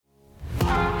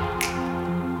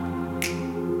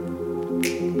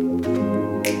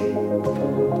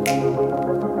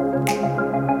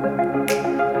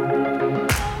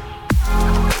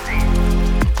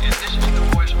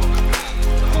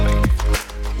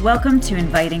Welcome to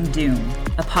Inviting Doom,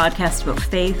 a podcast about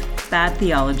faith, bad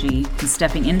theology, and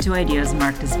stepping into ideas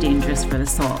marked as dangerous for the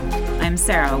soul. I'm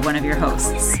Sarah, one of your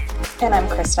hosts. And I'm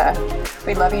Krista.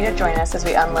 We'd love you to join us as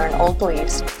we unlearn old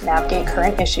beliefs, navigate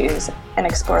current issues, and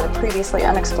explore the previously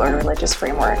unexplored religious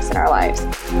frameworks in our lives.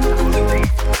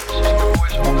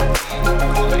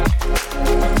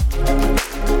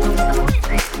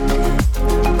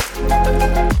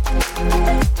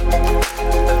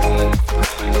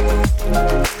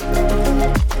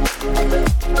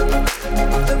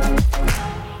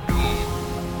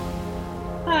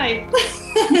 Hi.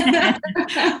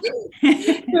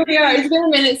 Here we are. It's been a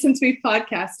minute since we've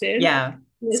podcasted. Yeah,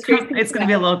 it's going to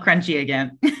be a little crunchy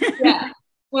again. Yeah.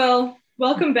 Well,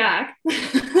 welcome back.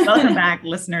 Welcome back,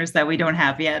 listeners that we don't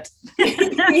have yet.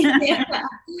 Yeah.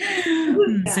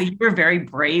 So you were very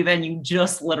brave and you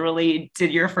just literally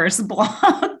did your first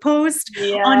blog post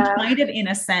on kind of, in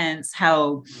a sense,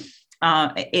 how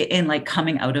in like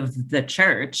coming out of the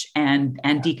church and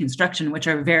deconstruction, which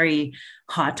are very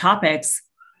hot topics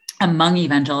among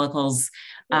evangelicals,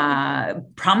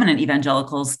 prominent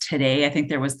evangelicals today. I think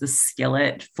there was the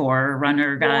Skillet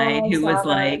forerunner guy who was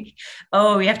like,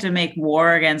 oh, we have to make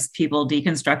war against people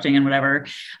deconstructing and whatever,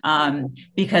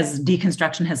 because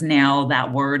deconstruction has now,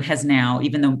 that word has now,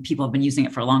 even though people have been using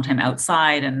it for a long time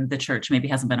outside and the church maybe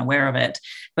hasn't been aware of it,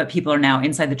 but people are now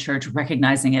inside the church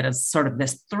recognizing it as sort of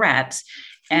this threat.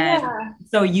 And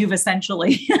so you've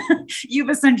essentially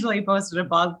posted a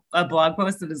blog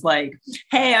post that is like,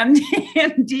 hey, I'm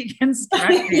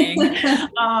deconstructing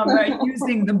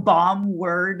using the bomb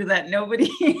word that nobody.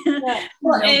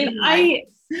 Well, and I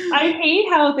hate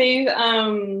how they've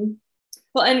and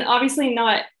obviously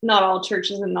not all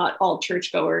churches and not all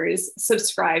churchgoers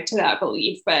subscribe to that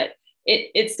belief, but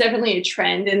it's definitely a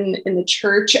trend in the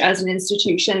church as an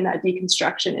institution that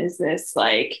deconstruction is this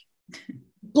like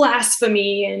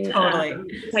blasphemy and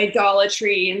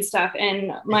idolatry and stuff.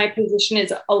 And my position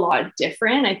is a lot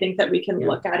different. I think that we can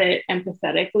look at it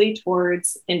empathetically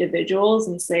towards individuals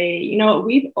and say, you know what,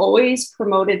 we've always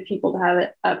promoted people to have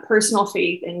a personal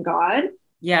faith in God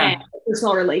and a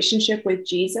personal relationship with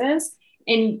Jesus.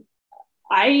 And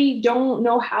I don't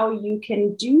know how you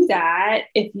can do that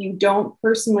if you don't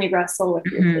personally wrestle with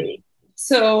your faith.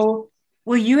 So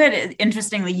well, you had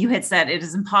said it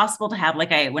is impossible to have,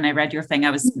 when I read your thing, I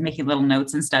was making little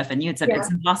notes and stuff, and you had said it's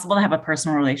impossible to have a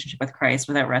personal relationship with Christ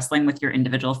without wrestling with your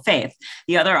individual faith.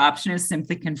 The other option is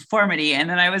simply conformity. And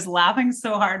then I was laughing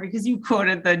so hard because you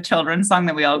quoted the children's song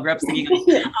that we all grew up singing.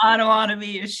 I don't want to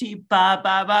be a sheep, ba,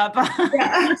 ba, ba, ba.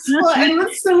 Yeah. Well, and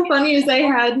what's so funny is I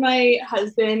had my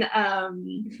husband,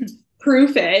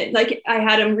 proof it. Like I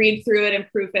had him read through it and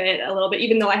proof it a little bit,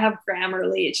 even though I have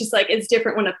Grammarly. It's just like, it's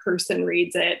different when a person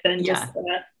reads it than just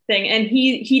the thing. And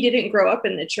he didn't grow up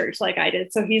in the church like I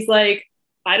did. So he's like,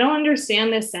 I don't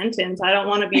understand this sentence. I don't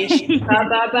want to be a sheep, ba,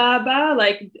 ba, ba, ba.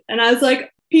 Like, and I was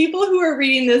like, people who are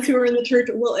reading this, who are in the church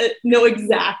will know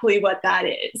exactly what that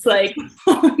is. Like,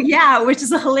 which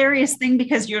is a hilarious thing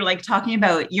because you're like talking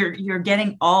about, you're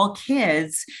getting all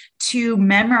kids to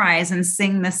memorize and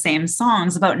sing the same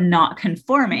songs about not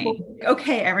conforming.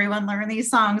 Okay, everyone learn these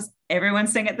songs. Everyone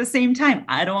sing at the same time.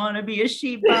 I don't want to be a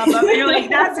sheep. Blah, blah. You're like,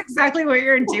 that's exactly what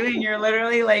you're doing. You're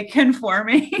literally like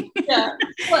conforming. Yeah.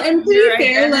 Well, and to be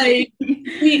fair, like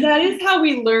that is how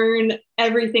we learn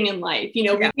everything in life. You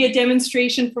know, we get a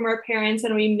demonstration from our parents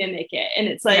and we mimic it. And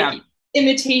it's like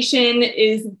imitation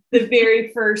is the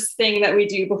very first thing that we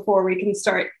do before we can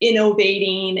start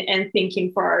innovating and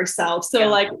thinking for ourselves.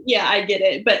 So I get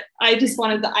it, but I just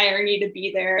wanted the irony to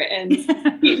be there. And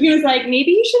he was like,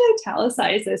 maybe you should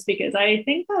italicize this because I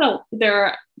think that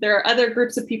there are other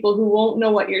groups of people who won't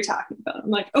know what you're talking about. I'm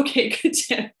like, okay, good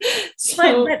tip.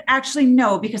 So, but actually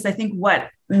no, because I think what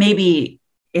maybe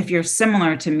if you're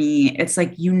similar to me, it's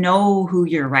like, you know who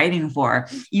you're writing for.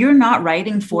 You're not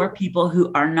writing for people who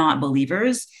are not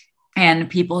believers and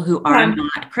people who are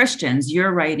not Christians.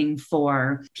 You're writing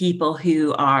for people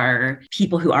who are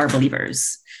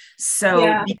believers.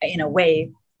 So in a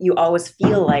way, you always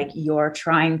feel like you're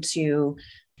trying to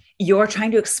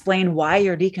explain why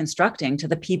you're deconstructing to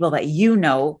the people that you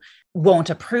know won't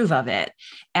approve of it.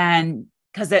 And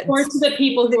because it's or to the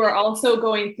people who are also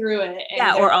going through it.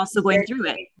 Or also going through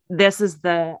it. This is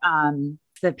the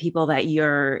people that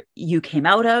you came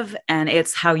out of, and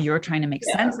it's how you're trying to make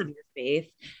sense of your faith.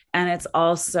 And it's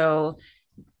also,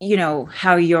 you know,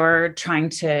 how you're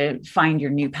trying to find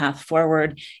your new path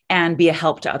forward and be a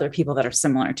help to other people that are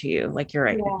similar to you. Like you're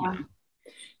right. Yeah.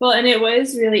 Well, and it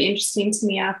was really interesting to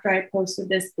me after I posted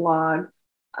this blog.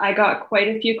 I got quite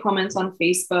a few comments on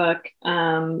Facebook.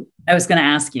 I was going to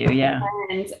ask you. Yeah.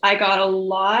 And I got a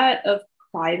lot of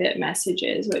private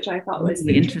messages, which I thought was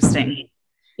really interesting.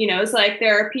 You know, it's like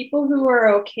there are people who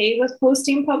are okay with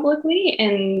posting publicly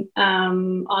and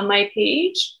on my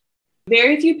page.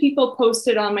 Very few people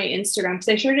posted on my Instagram because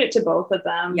I shared it to both of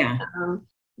them. Yeah.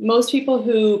 Most people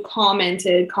who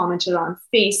commented on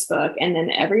Facebook, and then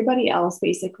everybody else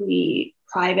basically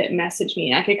private messaged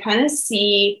me. I could kind of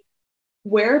see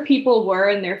where people were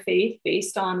in their faith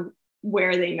based on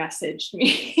where they messaged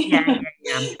me. Yeah.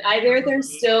 Either they're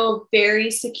still very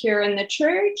secure in the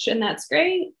church, and that's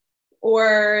great,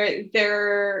 or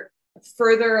they're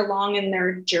further along in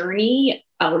their journey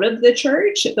out of the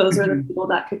church. Those are the people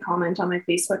that could comment on my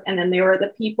Facebook. And then there were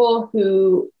the people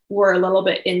who were a little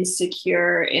bit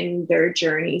insecure in their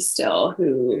journey still,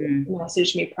 who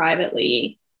messaged me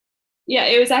privately. Yeah,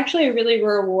 it was actually a really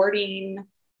rewarding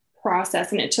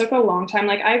process. And it took a long time.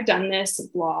 Like, I've done this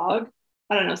blog,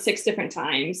 I don't know, 6 different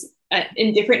times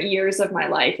in different years of my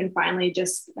life, and finally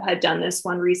just had done this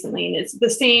one recently. And it's the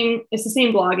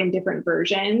same blog in different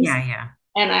versions. Yeah.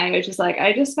 And I was just like,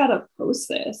 I just got to post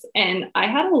this. And I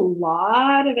had a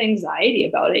lot of anxiety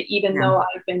about it, even though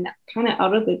I've been kind of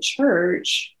out of the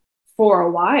church for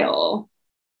a while.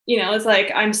 You know, it's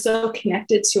like, I'm still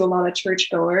connected to a lot of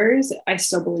churchgoers. I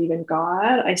still believe in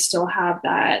God. I still have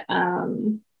that,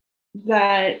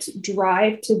 that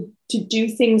drive to do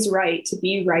things right, to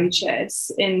be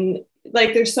righteous. And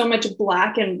like, there's so much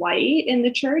black and white in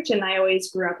the church. And I always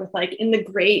grew up with, like, in the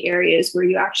gray areas where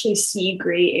you actually see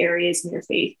gray areas in your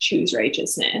faith, choose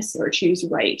righteousness or choose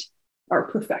right or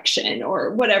perfection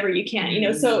or whatever you can, you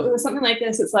know. So it was something like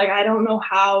this. It's like, I don't know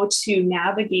how to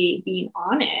navigate being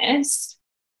honest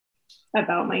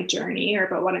about my journey or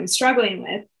about what I'm struggling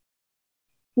with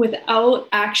without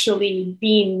actually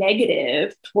being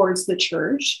negative towards the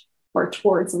church or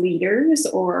towards leaders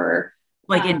or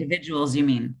like individuals, you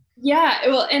mean? Yeah,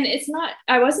 well, and it's not,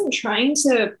 I wasn't trying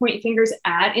to point fingers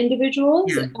at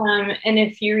individuals. And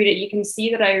if you read it, you can see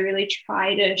that I really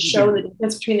try to show the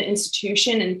difference between the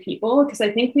institution and people, because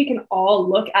I think we can all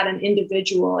look at an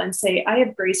individual and say, I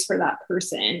have grace for that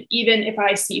person, even if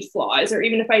I see flaws or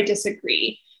even if I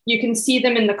disagree. You can see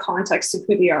them in the context of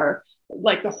who they are,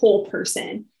 like the whole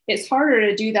person. It's harder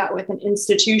to do that with an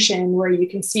institution where you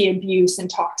can see abuse and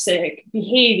toxic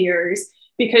behaviors,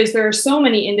 because there are so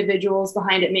many individuals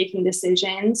behind it making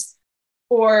decisions,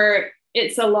 or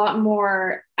it's a lot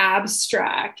more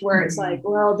abstract where it's like,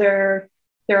 well, there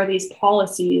are these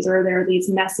policies, or there are these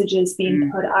messages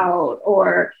being put out,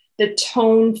 or the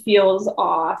tone feels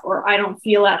off, or I don't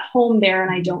feel at home there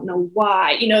and I don't know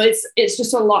why. You know, it's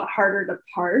just a lot harder to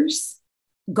parse.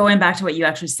 Going back to what you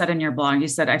actually said in your blog, you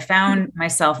said, I found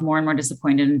myself more and more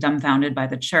disappointed and dumbfounded by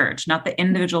the church, not the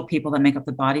individual people that make up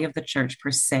the body of the church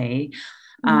per se,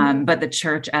 but the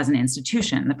church as an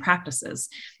institution, the practices.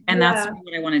 And that's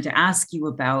what I wanted to ask you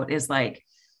about, is like,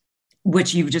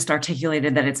 which you've just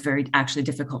articulated that it's very actually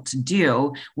difficult to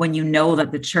do when you know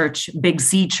that the church, big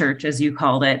C church, as you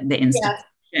called it, the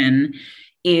institution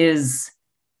is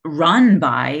run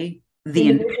by the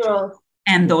individuals.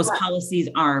 And those policies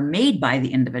are made by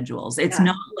the individuals. It's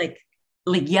not like,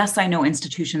 yes, I know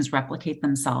institutions replicate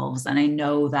themselves. And I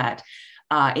know that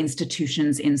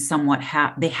institutions in somewhat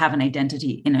they have an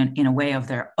identity in a way of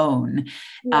their own,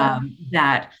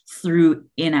 that through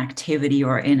inactivity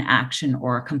or inaction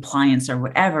or compliance or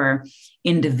whatever,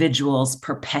 individuals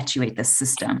perpetuate the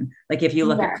system. Like if you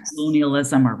look at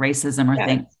colonialism or racism or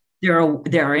things,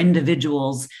 there are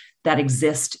individuals that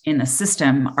exist in the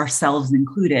system, ourselves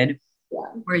included,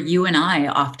 where you and I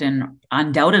often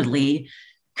undoubtedly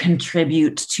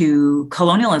contribute to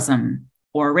colonialism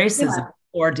or racism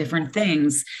or different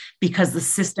things, because the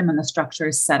system and the structure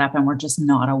is set up and we're just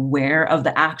not aware of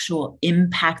the actual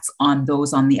impacts on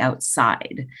those on the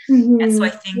outside. And so I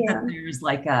think that there's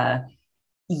like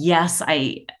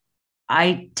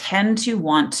I tend to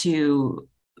want to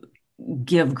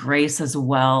give grace as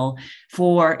well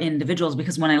for individuals,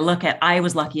 because when I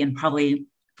was lucky, and probably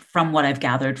from what I've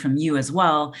gathered from you as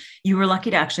well, you were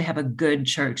lucky to actually have a good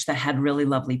church that had really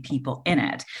lovely people in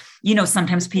it. You know,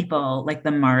 sometimes people like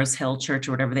the Mars Hill Church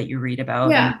or whatever that you read about,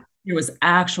 there was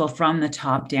actual from the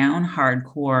top down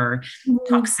hardcore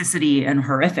toxicity and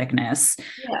horrificness.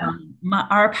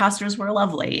 Our pastors were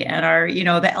lovely, and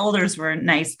the elders were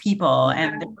nice people,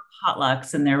 and there were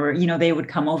potlucks, and there were, they would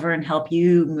come over and help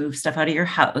you move stuff out of your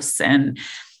house. And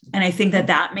I think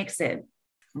that makes it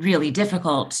really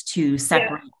difficult to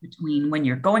separate between when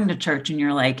you're going to church and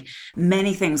you're like,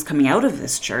 many things coming out of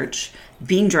this church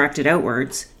being directed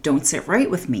outwards don't sit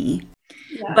right with me.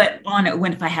 But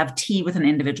if I have tea with an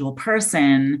individual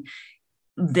person,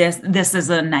 this is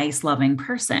a nice, loving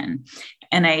person.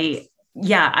 And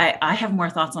yeah, I have more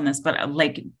thoughts on this, but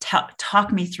like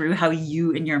talk me through how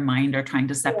you in your mind are trying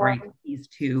to separate these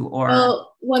two. Or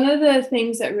well, one of the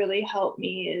things that really helped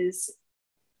me is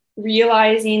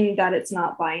realizing that it's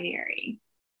not binary.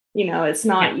 It's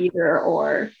not either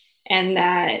or, and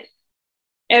that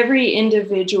every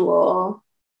individual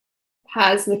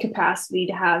has the capacity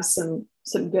to have some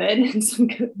good and some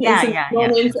good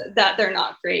moments that they're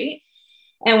not great.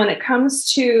 And when it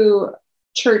comes to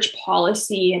church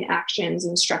policy and actions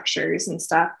and structures and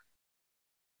stuff,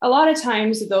 a lot of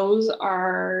times those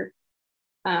are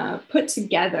put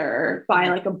together by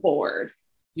like a board.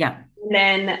 Yeah. And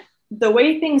then the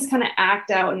way things kind of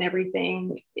act out and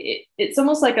everything, it's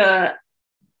almost like a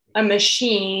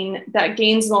machine that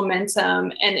gains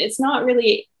momentum, and it's not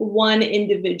really one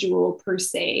individual per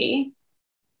se,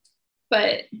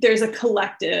 but there's a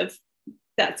collective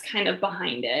that's kind of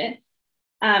behind it.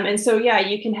 And so,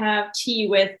 you can have tea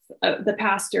with the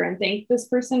pastor and think this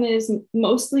person is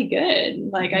mostly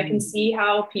good. Like I can see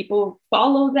how people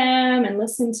follow them and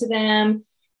listen to them,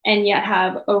 and yet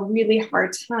have a really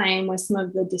hard time with some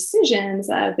of the decisions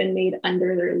that have been made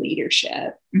under their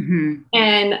leadership. Mm-hmm.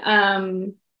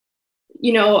 And,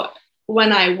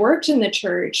 when I worked in the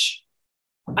church,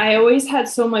 I always had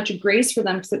so much grace for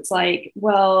them, because it's like,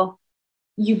 well,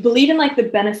 you believe in like the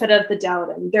benefit of the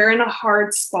doubt, and they're in a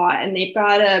hard spot and they've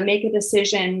got to make a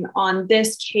decision on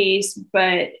this case,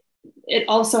 but it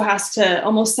also has to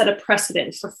almost set a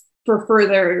precedent for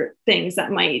further things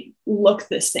that might look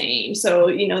the same. So,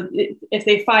 if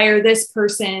they fire this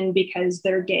person because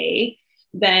they're gay,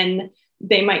 then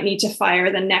they might need to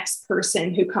fire the next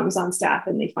person who comes on staff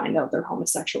and they find out they're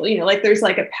homosexual. Like there's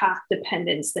like a path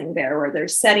dependence thing there where they're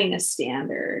setting a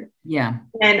standard. Yeah.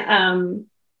 And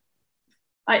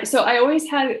I always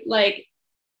had like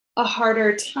a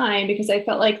harder time, because I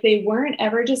felt like they weren't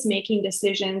ever just making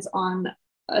decisions on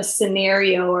a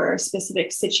scenario or a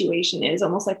specific situation. It was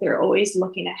almost like they're always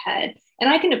looking ahead. And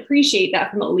I can appreciate that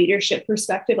from a leadership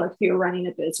perspective. Like if you're running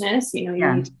a business, you need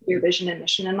to keep your vision and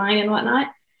mission in mind and whatnot.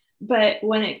 But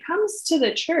when it comes to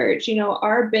the church,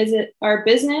 our business, our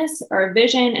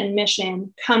vision and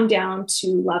mission come down to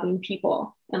loving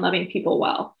people and loving people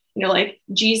well. Like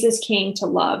Jesus came to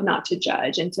love, not to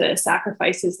judge, and to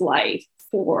sacrifice his life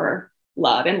for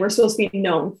love. And we're supposed to be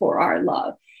known for our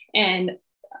love. And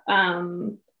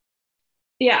I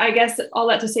guess all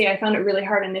that to say, I found it really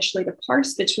hard initially to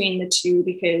parse between the two,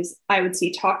 because I would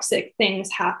see toxic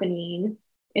things happening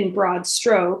in broad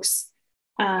strokes,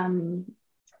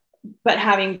 but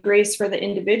having grace for the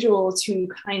individuals who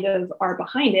kind of are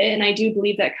behind it. And I do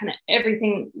believe that kind of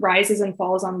everything rises and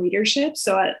falls on leadership.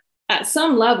 So at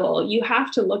some level, you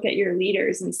have to look at your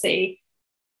leaders and say,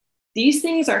 these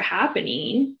things are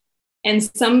happening, and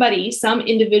some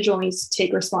individual needs to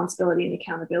take responsibility and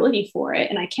accountability for it.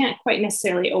 And I can't quite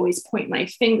necessarily always point my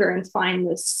finger and find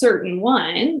the certain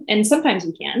one. And sometimes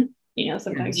we can,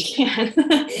 sometimes you can.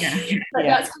 But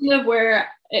that's kind of where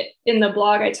in the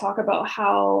blog, I talk about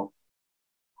how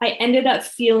I ended up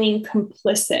feeling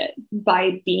complicit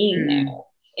by being there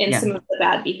in some of the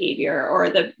bad behavior or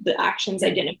the actions I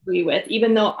didn't agree with,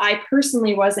 even though I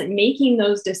personally wasn't making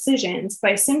those decisions,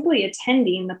 by simply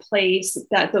attending the place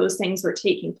that those things were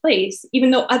taking place,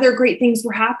 even though other great things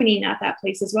were happening at that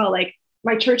place as well. Like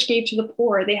my church gave to the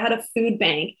poor. They had a food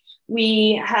bank.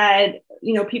 We had,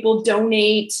 people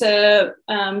donate to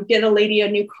get a lady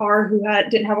a new car who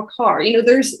didn't have a car.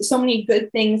 There's so many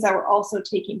good things that were also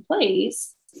taking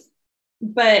place.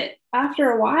 But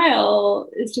after a while,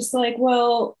 it's just like,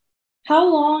 well,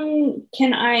 how long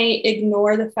can I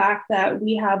ignore the fact that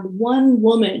we have one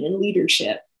woman in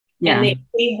leadership and they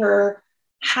pay her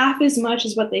half as much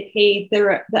as what they paid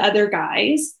the other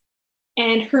guys,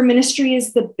 and her ministry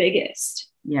is the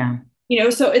biggest? Yeah.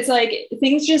 So it's like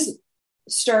things just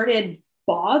started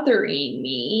bothering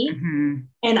me. Mm-hmm.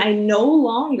 And I no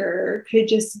longer could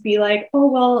just be like, oh,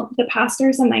 well, the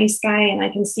pastor's a nice guy and I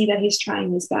can see that he's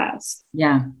trying his best.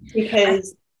 Yeah.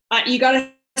 Because you got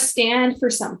to stand for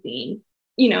something,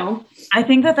 I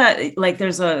think that like,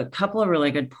 there's a couple of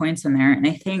really good points in there. And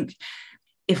I think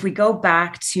if we go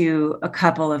back to a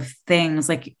couple of things,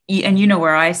 like, and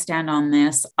where I stand on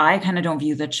this, I kind of don't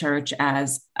view the church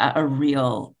as a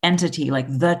real entity. Like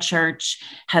the church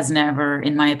has never,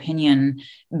 in my opinion,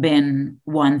 been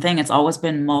one thing. It's always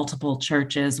been multiple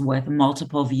churches with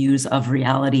multiple views of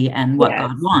reality and what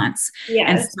God wants. Yes.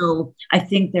 And so I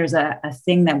think there's a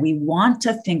thing that we want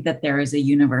to think that there is a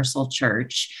universal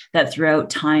church, that throughout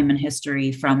time and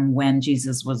history, from when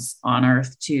Jesus was on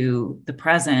earth to the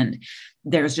present,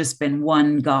 there's just been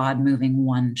one God moving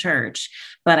one church.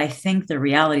 But I think the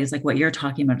reality is like what you're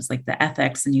talking about is like the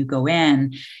ethics, and you go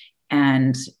in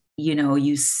and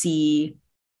you see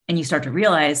and you start to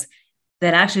realize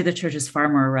that actually the church is far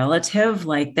more relative.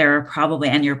 Like there are probably,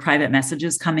 and your private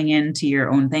messages coming into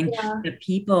your own thing, the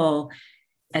people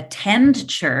attend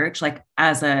church like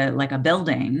as a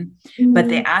building, but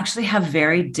they actually have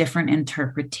very different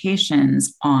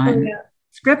interpretations on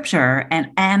scripture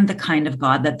and the kind of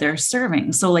God that they're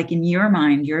serving. So like in your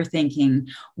mind, you're thinking,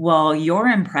 well, your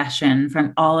impression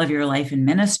from all of your life in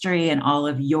ministry and all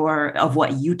of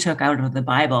what you took out of the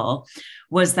Bible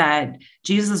was that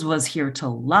Jesus was here to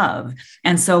love.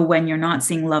 And so when you're not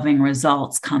seeing loving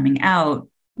results coming out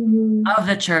of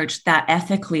the church, that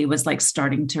ethically was like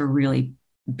starting to really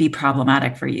be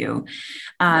problematic for you.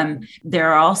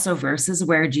 There are also verses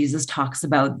where Jesus talks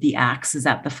about the axe is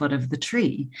at the foot of the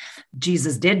tree.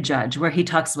 Jesus did judge, where he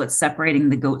talks about separating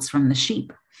the goats from the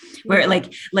sheep, where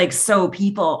so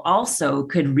people also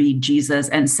could read Jesus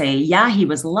and say, yeah, he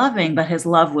was loving, but his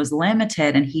love was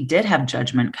limited and he did have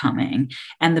judgment coming.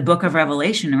 And the book of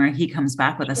Revelation, where he comes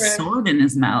back with a sword in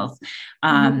his mouth,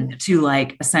 to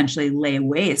like essentially lay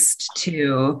waste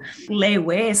to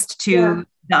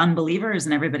the unbelievers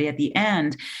and everybody at the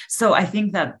end. So I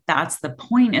think that that's the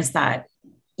point, is that,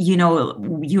 you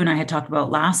and I had talked about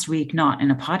last week, not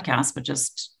in a podcast, but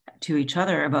just to each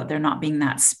other, about there not being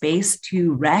that space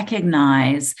to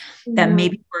recognize that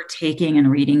maybe we're taking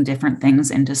and reading different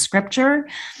things into scripture.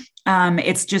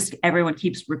 It's just everyone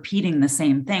keeps repeating the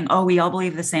same thing. Oh, we all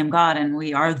believe the same God and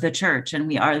we are the church and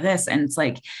we are this. And it's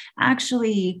like,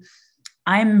 actually,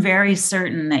 I'm very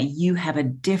certain that you have a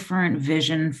different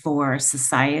vision for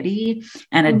society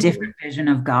and a different vision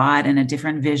of God and a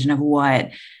different vision of what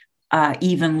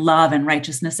even love and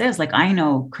righteousness is. Like I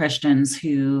know Christians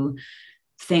who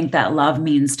think that love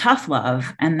means tough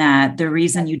love, and that the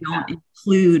reason you don't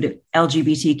include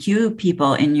LGBTQ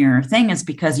people in your thing is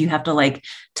because you have to like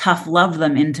tough love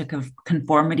them into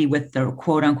conformity with the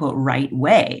quote unquote right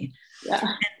way. Yeah.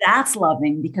 And that's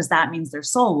loving, because that means their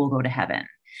soul will go to heaven.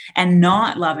 And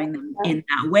not loving them in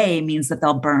that way means that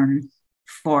they'll burn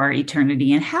for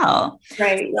eternity in hell.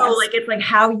 Right. So like, it's like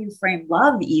how you frame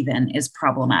love even is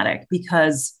problematic,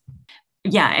 because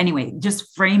anyway,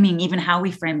 just framing even how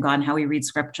we frame God and how we read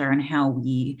scripture and how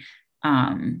we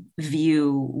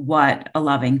view what a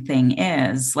loving thing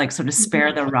is, like sort of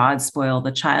spare the rod, spoil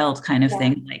the child kind of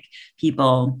thing. Like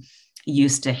people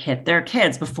used to hit their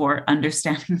kids before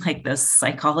understanding like the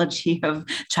psychology of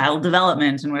child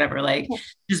development and whatever, like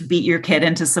just beat your kid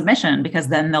into submission, because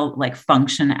then they'll like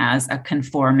function as a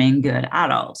conforming good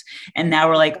adult. And now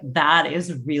we're like, that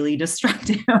is really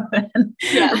destructive and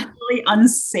really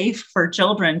unsafe for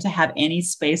children to have any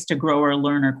space to grow or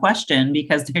learn or question,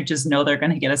 because they just know they're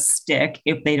going to get a stick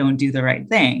if they don't do the right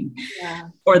thing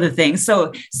or the thing.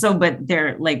 So, but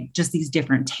they're like just these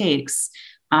different takes.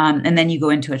 And then you go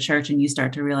into a church and you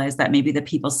start to realize that maybe the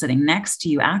people sitting next to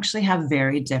you actually have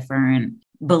very different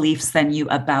beliefs than you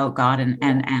about God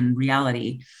and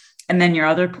reality. And then your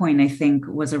other point, I think,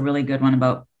 was a really good one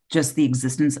about just the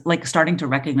existence, like starting to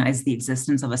recognize the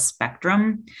existence of a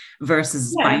spectrum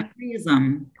versus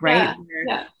binaryism, right?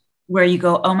 Where you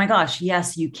go, oh my gosh,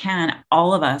 yes, you can.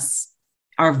 All of us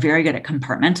are very good at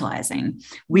compartmentalizing.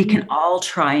 We can all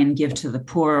try and give to the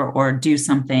poor or do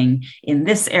something in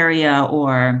this area,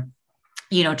 or,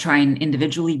 try and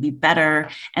individually be better.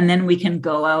 And then we can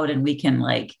go out and we can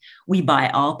we buy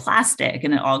all plastic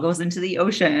and it all goes into the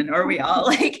ocean, or we all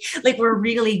like we're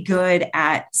really good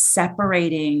at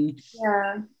separating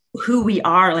who we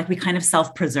are. Like we kind of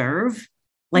self-preserve.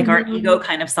 Like our ego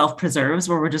kind of self-preserves,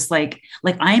 where we're just like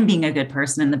I'm being a good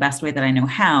person in the best way that I know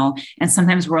how. And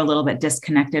sometimes we're a little bit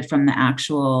disconnected from the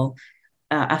actual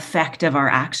effect of our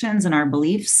actions and our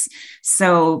beliefs.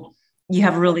 So you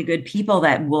have really good people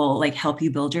that will like help you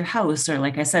build your house, or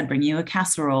like I said, bring you a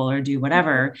casserole or do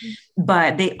whatever.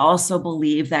 But they also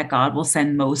believe that God will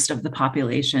send most of the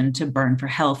population to burn for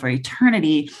hell for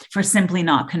eternity for simply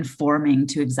not conforming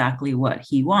to exactly what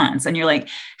he wants. And you're like,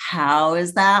 how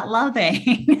is that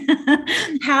loving?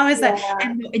 How is that?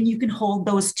 And you can hold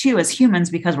those two as humans,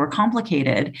 because we're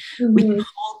complicated. We can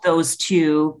hold those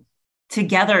two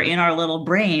together in our little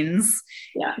brains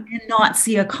and not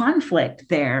see a conflict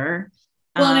there.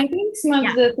 Well, and I think some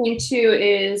of the thing too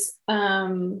is,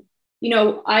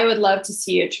 I would love to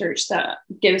see a church that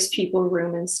gives people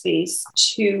room and space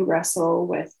to wrestle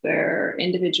with their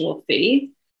individual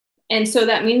faith. And so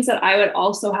that means that I would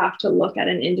also have to look at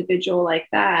an individual like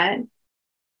that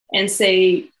and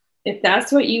say, if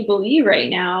that's what you believe right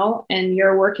now and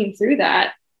you're working through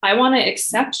that, I want to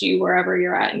accept you wherever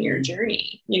you're at in your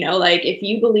journey. If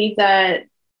you believe that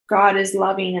God is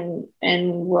loving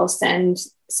and will send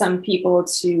some people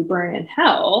to burn in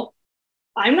hell,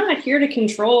 I'm not here to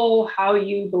control how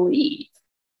you believe.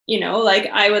 Like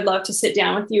I would love to sit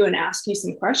down with you and ask you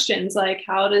some questions, like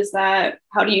how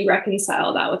do you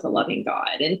reconcile that with a loving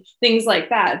God and things like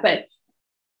that. But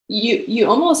you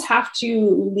almost have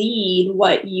to lead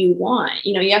what you want.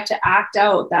 You have to act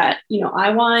out that,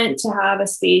 I want to have a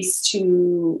space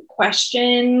to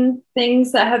question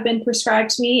things that have been prescribed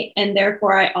to me. And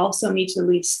therefore I also need to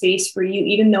leave space for you,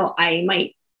 even though I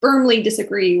might firmly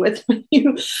disagree with what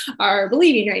you are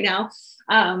believing right now.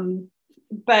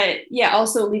 But yeah,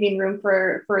 also leaving room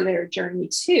for their journey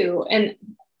too. And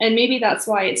maybe that's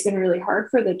why it's been really hard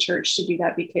for the church to do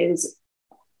that, because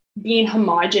being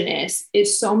homogenous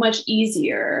is so much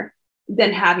easier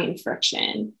than having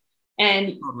friction.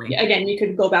 And totally. Again, you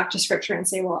could go back to scripture and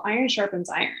say, well, iron sharpens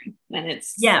iron. And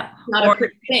it's not a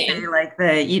pretty thing. Like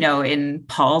in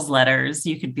Paul's letters,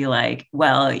 you could be like,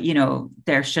 well,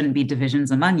 there shouldn't be divisions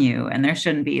among you, and there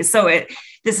shouldn't be. So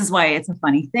this is why it's a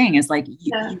funny thing, is like,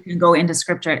 you can go into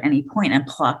scripture at any point and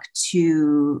pluck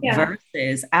two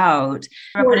verses out.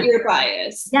 For your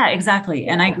bias. Yeah, exactly.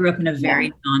 Yeah. And I grew up in a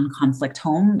very non-conflict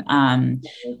home,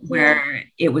 where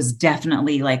it was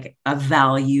definitely like a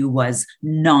value was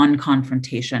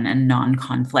non-confrontation and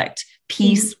non-conflict.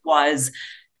 Peace was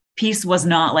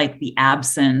not like the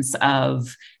absence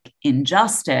of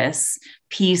injustice.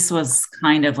 Peace was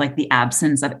kind of like the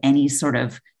absence of any sort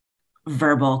of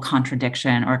verbal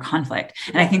contradiction or conflict.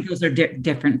 And I think those are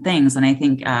different things. And I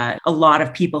think a lot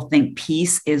of people think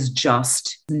peace is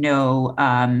just no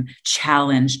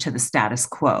challenge to the status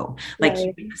quo. Like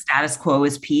the status quo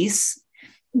is peace.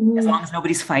 As long as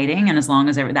nobody's fighting and as long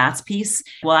as that's peace.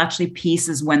 Well, actually, peace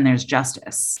is when there's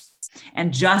justice.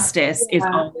 And justice is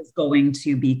always going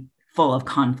to be full of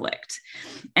conflict.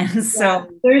 And so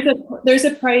there's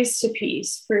a price to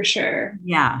peace for sure.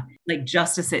 Yeah. Like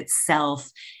justice itself,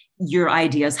 your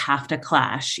ideas have to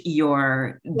clash.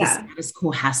 The status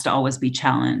quo has to always be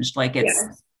challenged. Like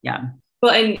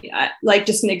Well, and like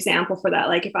just an example for that,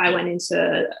 like if I went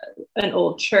into an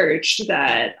old church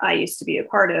that I used to be a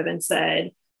part of and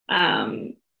said,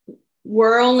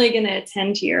 we're only going to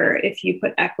attend here if you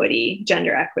put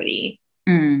gender equity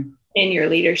in your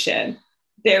leadership,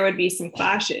 there would be some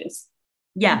clashes.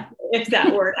 Yeah. If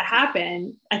that were to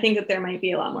happen, I think that there might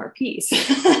be a lot more peace.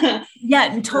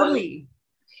 Yeah, totally.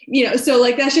 So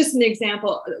like, that's just an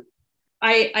example.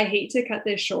 I hate to cut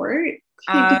this short.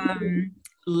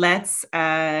 Let's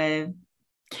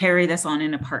carry this on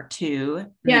in a part 2.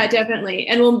 Yeah, definitely.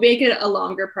 And we'll make it a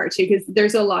longer part 2 because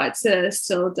there's a lot to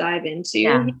still dive into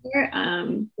here.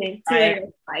 Thanks.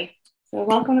 Bye. So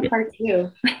welcome to part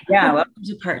 2. Yeah, welcome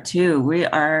to part 2. We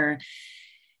are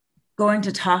going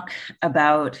to talk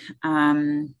about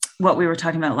what we were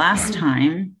talking about last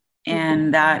time,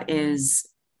 and that is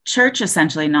church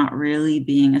essentially not really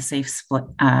being a safe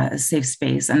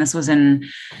space. And this was in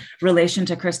relation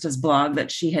to Krista's blog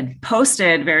that she had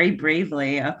posted very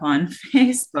bravely up on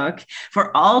Facebook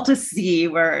for all to see,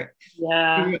 where we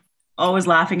were always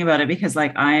laughing about it because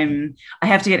like I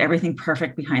have to get everything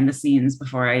perfect behind the scenes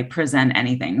before I present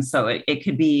anything. So it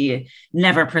could be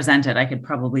never presented. I could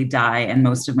probably die and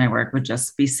most of my work would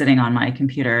just be sitting on my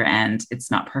computer and it's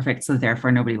not perfect. So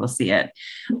therefore nobody will see it.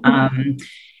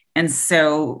 And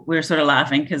so we were sort of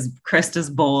laughing because Krista's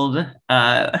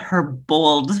her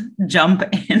bold jump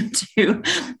into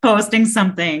posting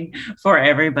something for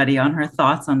everybody on her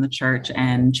thoughts on the church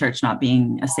and church not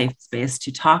being a safe space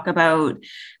to talk about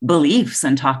beliefs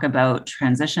and talk about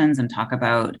transitions and talk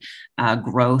about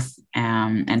growth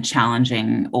and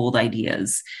challenging old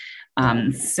ideas.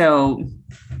 So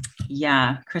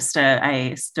yeah, Krista,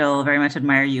 I still very much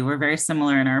admire you. We're very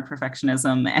similar in our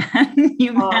perfectionism and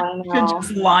you managed to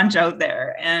just launch out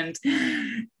there and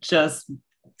just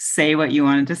say what you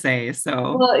wanted to say.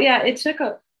 So, well, yeah, it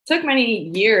took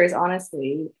many years,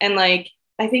 honestly. And like,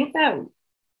 I think that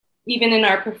even in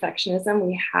our perfectionism,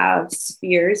 we have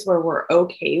spheres where we're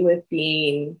okay with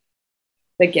being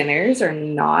beginners or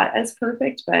not as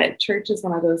perfect, but church is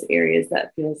one of those areas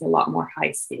that feels a lot more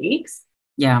high stakes.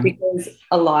 Yeah. Because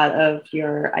a lot of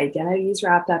your identity is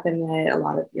wrapped up in it, a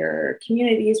lot of your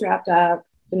community is wrapped up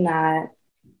in that.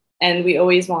 And we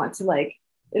always want to, like,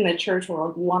 in the church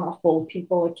world, we want to hold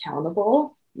people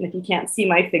accountable. And if you can't see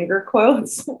my finger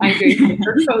quotes, I'm doing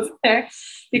finger quotes there,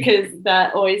 because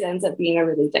that always ends up being a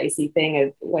really dicey thing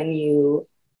of when you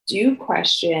do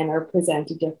question or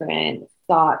present a different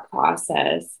thought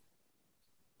process,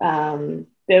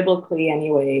 biblically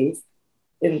anyways,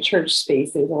 in church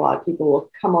spaces, a lot of people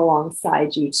will come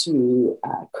alongside you to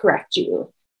correct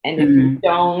you. And if you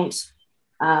don't,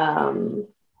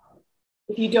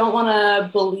 if you don't want to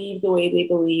believe the way they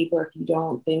believe, or if you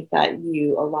don't think that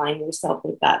you align yourself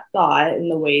with that thought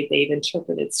and the way they've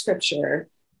interpreted scripture,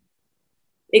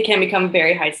 it can become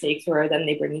very high stakes, where then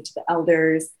they bring you to the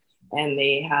elders and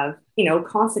they have,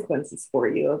 consequences for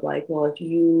you of like, well, if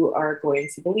you are going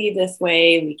to believe this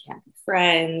way, we can't be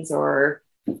friends, or,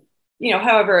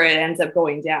 however it ends up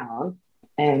going down.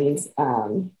 And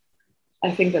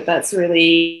I think that that's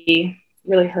really,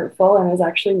 really hurtful, and is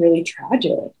actually really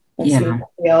tragic. I've seen it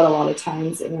play out a lot of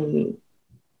times in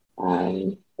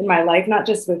my life, not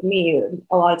just with me.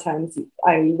 A lot of times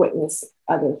I witness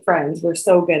other friends. We're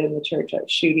so good in the church at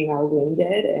shooting our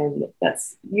wounded. And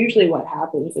that's usually what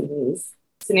happens in these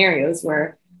scenarios,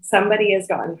 where somebody has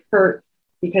gotten hurt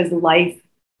because life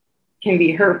can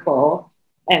be hurtful,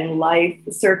 and life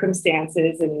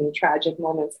circumstances and tragic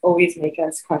moments always make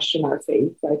us question our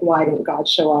faith. Like, why didn't God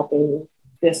show up in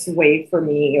this way for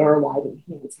me? Or why didn't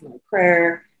he answer my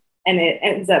prayer? And it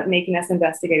ends up making us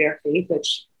investigate our faith,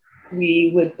 which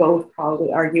we would both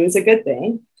probably argue is a good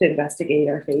thing, to investigate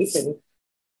our faith and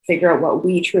figure out what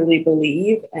we truly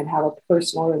believe and have a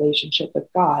personal relationship with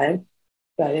God.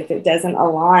 But if it doesn't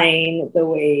align the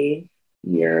way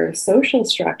your social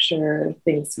structure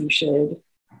thinks you should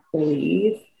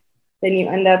believe, then you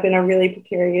end up in a really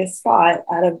precarious spot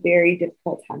at a very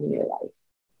difficult time in your life.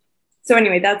 So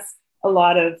anyway, that's a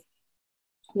lot of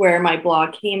where my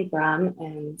blog came from.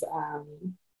 And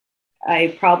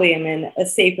I probably am in a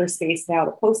safer space now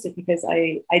to post it, because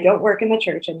I don't work in the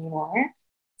church anymore.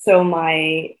 So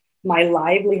my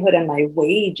livelihood and my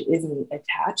wage isn't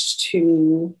attached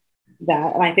to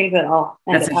that. And I think that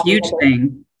that's a huge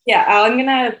thing. Yeah, I'm going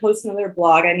to post another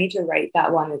blog. I need to write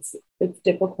that one. It's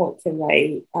difficult to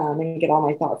write and get all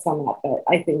my thoughts on that. But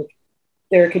I think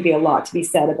there could be a lot to be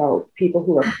said about people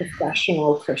who are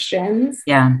professional Christians.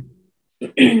 Yeah.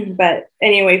 But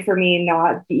anyway, for me,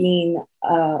 not being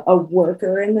a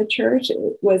worker in the church, it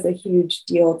was a huge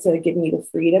deal to give me the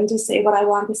freedom to say what I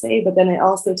want to say. But then it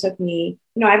also took me,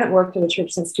 I haven't worked in the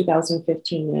church since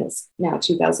 2015, and it's now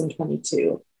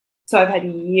 2022. So I've had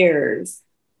years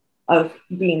of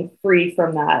being free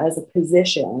from that as a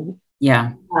position.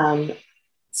 Yeah.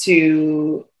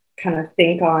 To kind of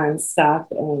think on stuff,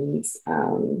 and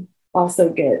also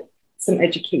get some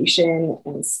education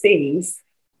and space.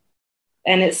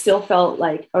 And it still felt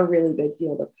like a really big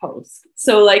deal to post.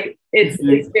 So like,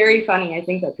 it's very funny. I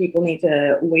think that people need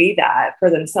to weigh that for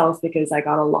themselves, because I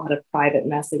got a lot of private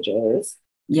messages.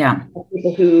 Yeah.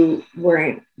 People who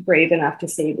weren't brave enough to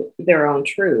say their own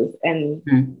truth. And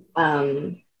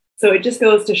so it just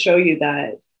goes to show you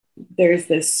that there's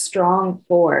this strong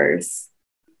force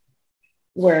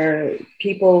where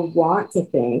people want to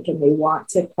think, and they want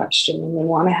to question, and they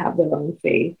want to have their own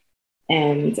faith.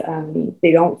 And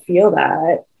they don't feel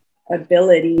that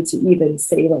ability to even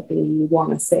say what they want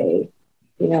to say,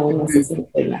 unless it's a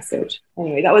big message.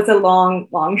 Anyway, that was a long.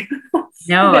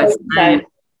 No, it's fine.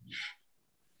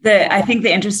 I think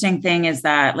the interesting thing is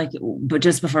that, but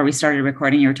just before we started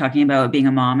recording, you were talking about being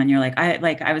a mom, and you're like,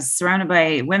 I was surrounded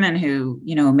by women who,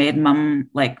 made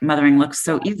mothering look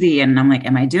so easy. And I'm like,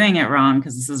 am I doing it wrong?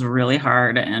 Because this is really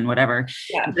hard and whatever.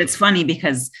 Yeah. But it's funny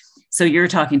because, so you're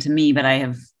talking to me, but I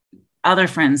have other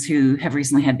friends who have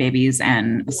recently had babies,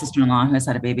 and a sister-in-law who has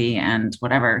had a baby and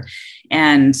whatever.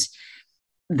 And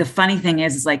the funny thing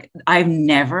is like, I've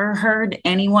never heard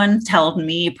anyone tell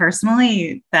me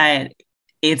personally that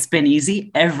it's been easy.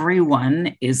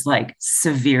 Everyone is like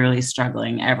severely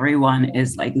struggling. Everyone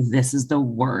is like, this is the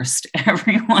worst.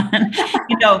 Everyone,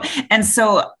 and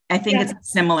so I think it's a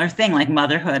similar thing, like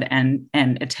motherhood and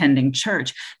attending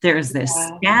church. There's this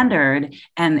standard,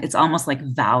 and it's almost like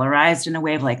valorized in a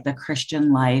way of like the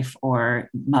Christian life or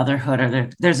motherhood, or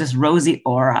there's this rosy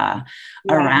aura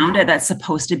around it that's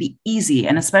supposed to be easy.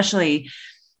 And especially,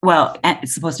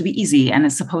 it's supposed to be easy, and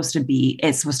it's supposed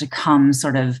to come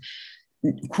sort of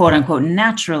quote unquote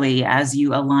naturally as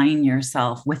you align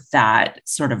yourself with that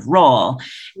sort of role.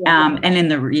 And in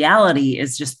the reality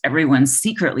is just everyone's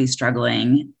secretly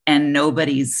struggling and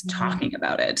nobody's talking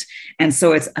about it. And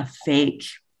so it's a fake,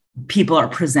 people are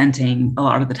presenting a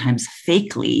lot of the times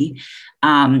fakely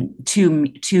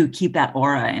to keep that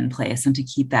aura in place and to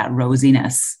keep that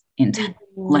rosiness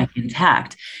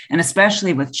intact. And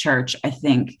especially with church, I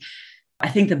think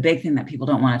the big thing that people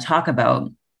don't want to talk about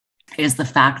is the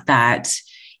fact that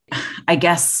I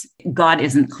guess God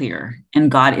isn't clear,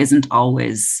 and God isn't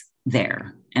always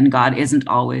there, and God isn't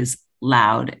always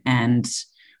loud and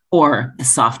or the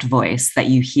soft voice that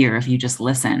you hear if you just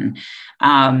listen.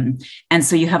 And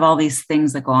so you have all these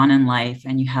things that go on in life,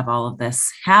 and you have all of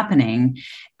this happening.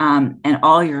 And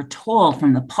all you're told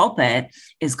from the pulpit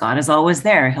is God is always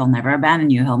there. He'll never abandon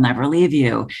you. He'll never leave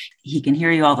you. He can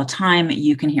hear you all the time.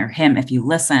 You can hear him if you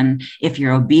listen. If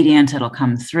you're obedient, it'll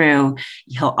come through.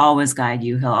 He'll always guide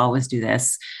you. He'll always do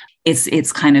this.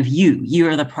 It's kind of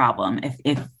you're the problem.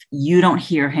 If you don't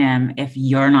hear him, if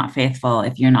you're not faithful,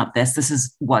 if you're not this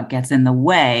is what gets in the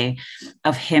way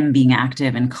of him being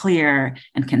active and clear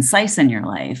and concise in your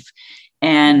life.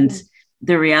 And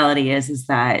the reality is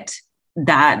that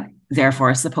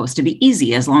therefore is supposed to be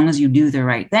easy, as long as you do the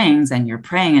right things and you're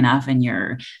praying enough and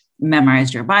you're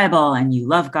memorized your Bible and you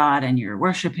love God and you're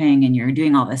worshiping and you're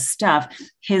doing all this stuff.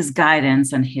 His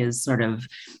guidance and his sort of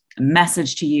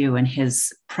message to you and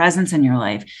his presence in your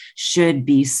life should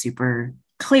be super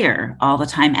clear all the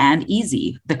time and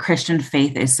easy. The Christian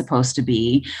faith is supposed to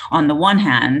be, on the one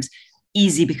hand,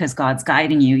 easy because God's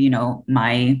guiding you,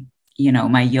 my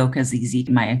yoke is easy,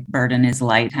 my burden is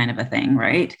light, kind of a thing,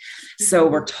 right? So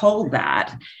we're told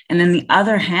that. And then the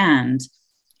other hand,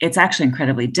 it's actually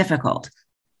incredibly difficult.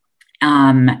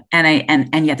 And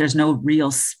yet there's no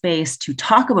real space to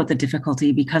talk about the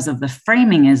difficulty, because of the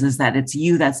framing is that it's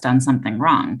you that's done something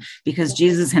wrong, because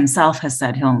Jesus himself has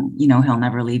said he'll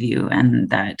never leave you, and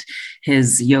that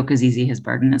his yoke is easy, his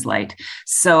burden is light.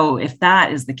 So if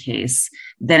that is the case,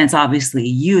 then it's obviously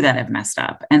you that have messed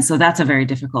up. And so that's a very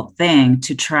difficult thing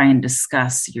to try and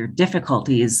discuss your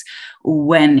difficulties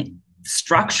when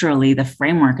structurally the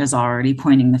framework is already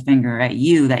pointing the finger at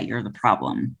you that you're the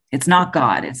problem. It's not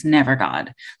God. It's never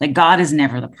God. Like, God is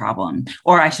never the problem,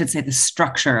 or I should say the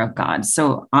structure of God.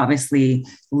 So obviously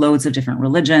loads of different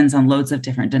religions and loads of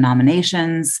different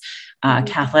denominations,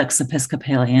 Catholics,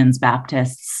 Episcopalians,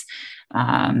 Baptists,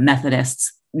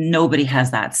 Methodists, nobody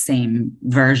has that same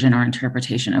version or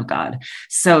interpretation of God.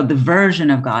 So the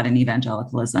version of God in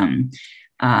evangelicalism,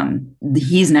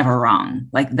 he's never wrong.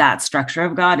 Like, that structure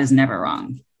of God is never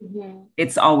wrong. Mm-hmm.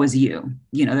 It's always you.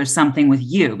 There's something with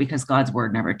you, because God's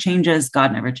word never changes.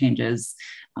 God never changes.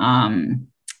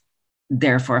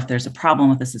 Therefore, if there's a problem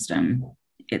with the system,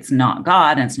 it's not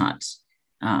God, and it's not,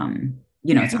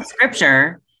 it's not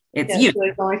scripture. It's you. So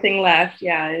the only thing left,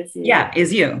 is you. Yeah,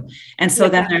 is you. And so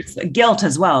then there's guilt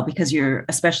as well, because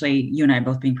especially you and I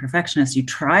both being perfectionists, you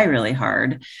try really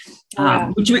hard,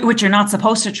 which you're not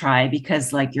supposed to try,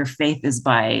 because like your faith is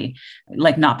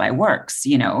not by works,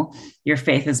 your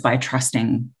faith is by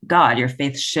trusting God. Your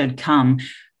faith should come,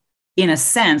 in a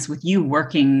sense, with you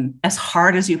working as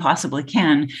hard as you possibly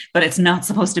can, but it's not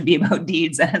supposed to be about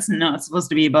deeds, and it's not supposed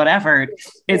to be about effort.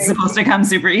 It's supposed to come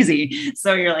super easy.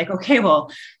 So you're like, okay,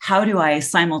 well, how do I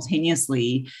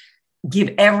simultaneously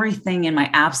give everything in my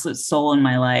absolute soul in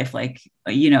my life, like,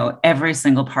 every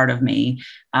single part of me,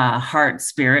 heart,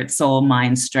 spirit, soul,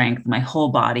 mind, strength, my whole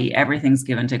body, everything's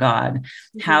given to God.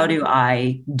 Mm-hmm. How do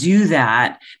I do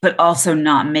that, but also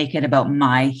not make it about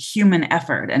my human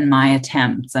effort and my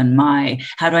attempts and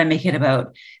how do I make it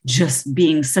about just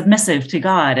being submissive to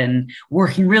God and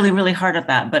working really, really hard at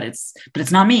that? But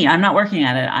it's not me. I'm not working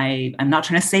at it. I'm not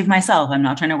trying to save myself. I'm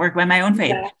not trying to work by my own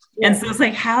faith. Yeah. And so it's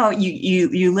like, how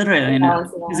you literally in a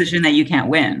position that you can't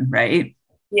win, right?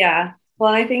 Yeah.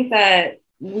 Well, I think that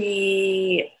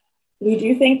we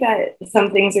do think that some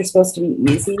things are supposed to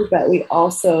be easy, but we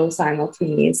also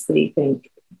simultaneously think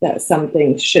that some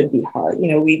things should be hard.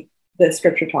 The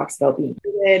scripture talks about being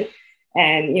hated,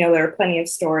 and there are plenty of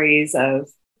stories of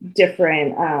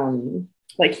different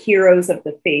heroes of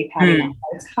the faith having a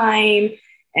hard time,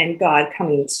 and God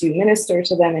coming to minister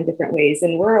to them in different ways,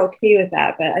 and we're okay with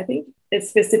that. But I think it's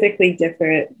specifically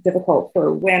difficult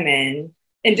for women,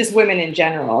 and just women in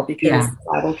general, because the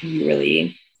Bible can be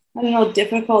really,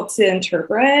 difficult to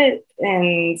interpret,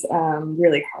 and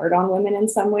really hard on women in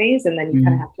some ways. And then you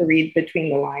kind of have to read between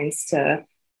the lines to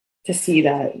see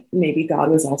that maybe God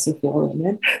was also for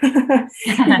women.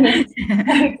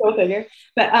 Go figure.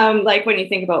 But when you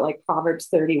think about Proverbs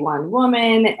 31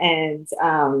 woman, and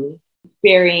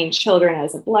bearing children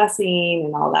as a blessing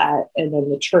and all that, and then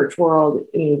the church world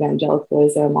in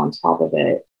evangelicalism on top of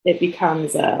it, it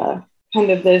becomes a kind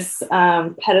of this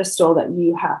pedestal that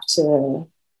you have to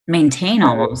maintain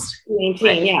almost.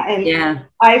 And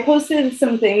I posted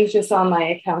some things just on my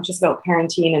account just about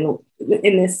parenting and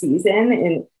in this season,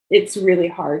 and it's really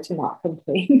hard to not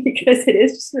complain because it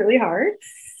is just really hard.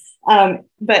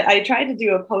 But I tried to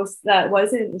do a post that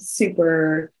wasn't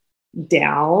super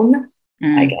down,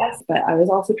 I guess, but I was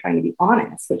also trying to be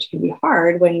honest, which can be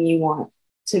hard when you want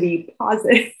to be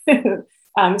positive.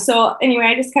 So anyway,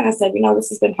 I just kind of said, this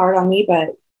has been hard on me,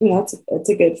 but it's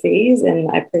a good phase,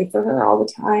 and I pray for her all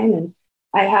the time. And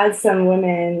I had some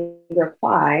women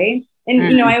reply,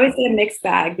 and I always get a mixed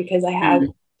bag because I have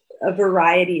a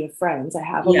variety of friends. I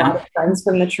have a lot of friends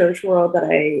from the church world that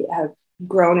I have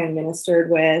grown and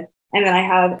ministered with. And then I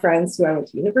have friends who I went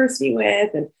to university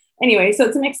with. And anyway, so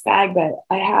it's a mixed bag, but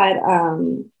I had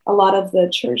a lot of the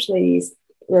church ladies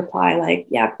reply like,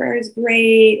 yeah, prayer is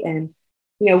great. And,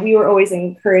 we were always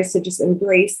encouraged to just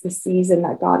embrace the season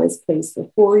that God has placed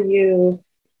before you.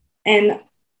 And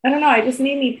I don't know, it just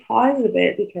made me pause a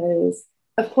bit because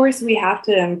of course we have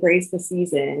to embrace the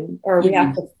season, or we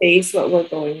have to face what we're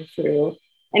going through.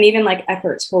 And even like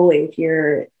Eckhart Tolle, if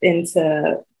you're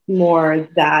into more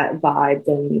that vibe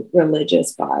than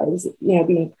religious vibes,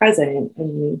 being present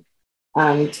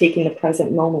and taking the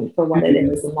present moment for what it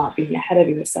is and not being ahead of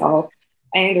yourself.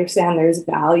 I understand there's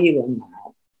value in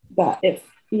that, but it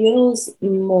feels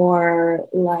more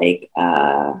like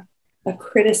a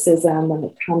criticism when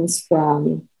it comes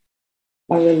from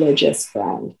a religious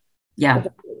friend. Yeah. If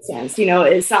that makes sense.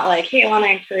 It's not like, hey, I want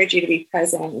to encourage you to be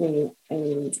present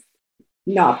and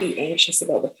not be anxious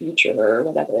about the future or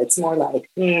whatever. It's more like,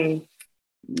 you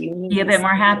be a bit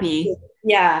more happy.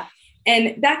 Yeah.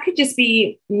 And that could just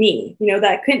be me,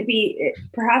 that couldn't be,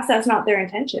 perhaps that's not their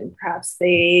intention. Perhaps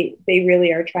they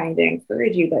really are trying to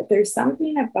encourage you, but there's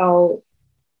something about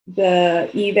the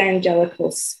evangelical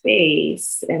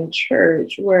space and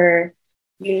church where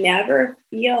you never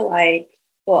feel like,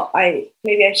 well,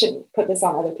 maybe I shouldn't put this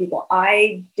on other people.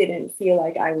 I didn't feel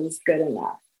like I was good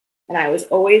enough. And I was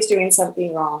always doing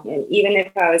something wrong. And even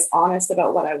if I was honest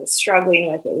about what I was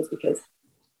struggling with, it was because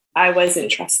I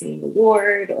wasn't trusting the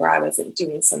Lord, or I wasn't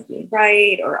doing something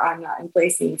right, or I'm not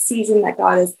embracing the season that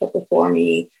God has put before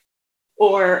me,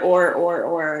 or,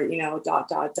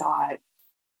 dot.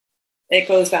 It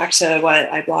goes back to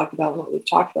what I blogged about and what we've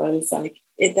talked about. It's like,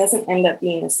 it doesn't end up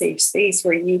being a safe space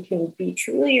where you can be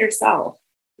truly yourself.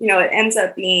 It ends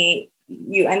up being,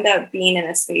 you end up being in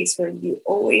a space where you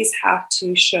always have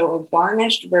to show a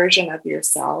varnished version of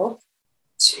yourself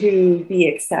to be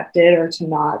accepted or to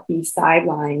not be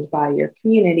sidelined by your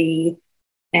community.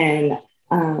 And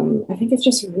I think it's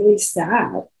just really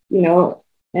sad,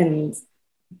 and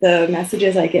the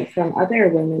messages I get from other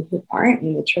women who aren't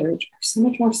in the church are so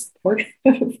much more supportive.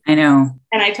 I know.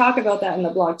 And I talk about that in the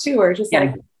blog too, where it's just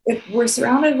like, if we're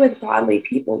surrounded with godly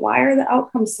people, why are the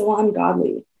outcomes so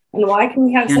ungodly? And why can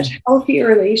we have such healthy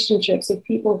relationships with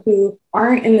people who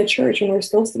aren't in the church when we're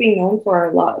supposed to be known for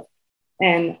our love?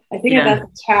 And I think that's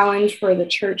a challenge for the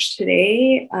church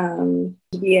today, to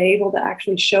be able to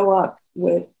actually show up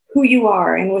with who you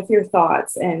are and with your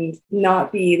thoughts, and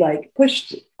not be like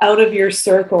pushed out of your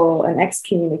circle and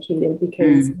excommunicated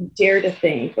because you dare to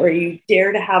think, or you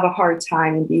dare to have a hard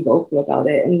time and be vocal about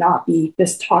it, and not be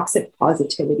this toxic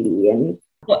positivity. And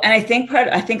I think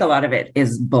a lot of it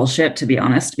is bullshit, to be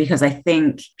honest, because I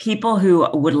think people who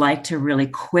would like to really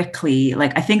quickly,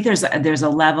 like, I think there's a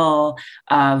level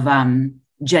of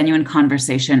genuine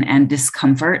conversation and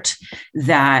discomfort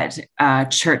that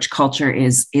church culture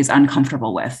is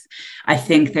uncomfortable with. I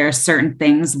think there are certain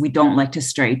things we don't like to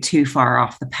stray too far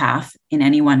off the path in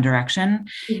any one direction.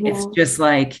 It's just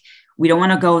like, we don't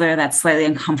want to go there. That's slightly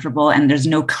uncomfortable. And there's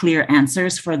no clear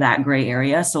answers for that gray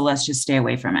area. So let's just stay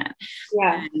away from it.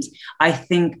 Yeah. And I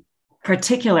think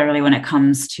particularly when it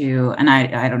comes to, and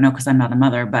I don't know, because I'm not a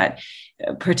mother, but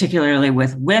particularly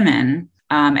with women,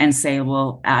 and say,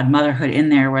 we'll add motherhood in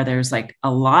there, where there's like a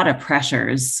lot of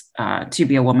pressures to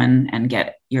be a woman and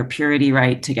get your purity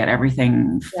right, to get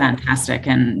everything fantastic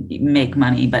and make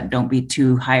money, but don't be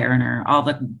too high earner, all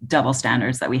the double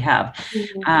standards that we have.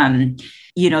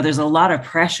 There's a lot of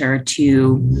pressure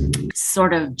to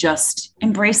sort of just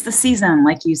embrace the season,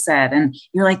 like you said. And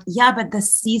you're like, yeah, but the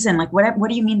season, like, what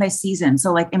do you mean by season?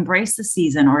 So like, embrace the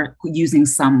season, or using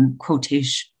some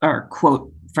quotation or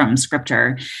quote from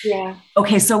scripture. Yeah.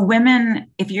 Okay. So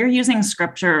women, if you're using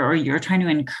scripture, or you're trying to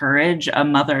encourage a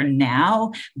mother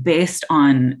now based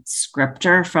on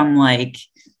scripture from like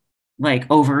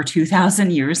over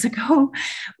 2,000 years ago,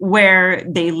 where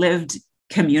they lived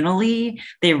communally,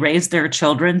 they raised their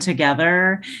children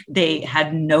together, they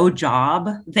had no job,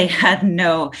 they had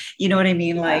no, you know what I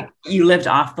mean? Like, you lived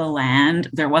off the land.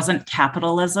 There wasn't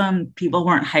capitalism. People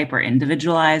weren't hyper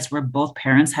individualized, where both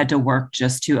parents had to work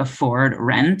just to afford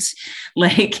rent.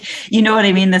 Like, you know what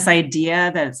I mean? This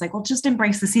idea that it's like, well, just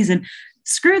embrace the season.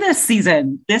 Screw this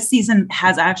season. This season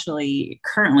has actually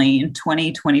currently in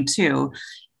 2022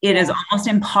 it is almost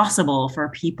impossible for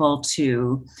people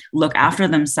to look after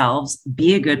themselves,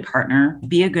 be a good partner,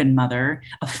 be a good mother,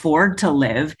 afford to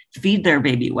live, feed their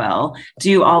baby well,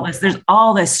 do all this. There's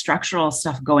all this structural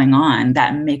stuff going on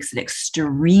that makes it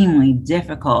extremely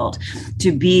difficult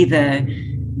to be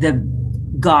the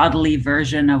godly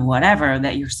version of whatever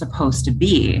that you're supposed to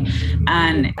be.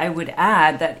 And I would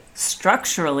add that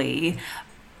structurally,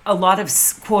 a lot of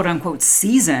quote unquote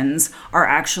seasons are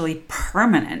actually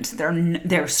permanent.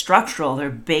 They're structural. They're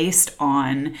based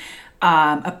on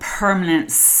a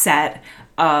permanent set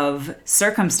of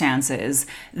circumstances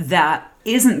that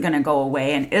isn't going to go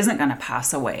away and isn't going to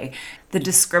pass away. The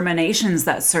discriminations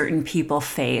that certain people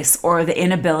face, or the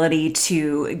inability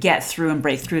to get through and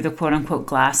break through the quote unquote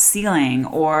glass ceiling,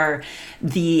 or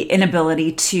the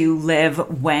inability to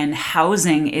live when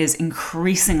housing is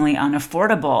increasingly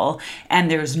unaffordable and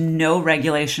there's no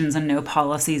regulations and no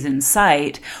policies in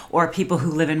sight, or people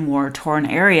who live in war-torn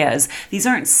areas. These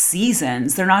aren't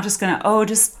seasons. They're not just going to,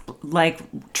 just like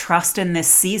trust in this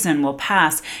season will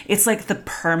pass. It's like the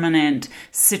permanent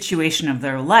situation of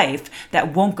their life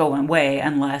that won't go away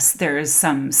unless there is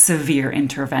some severe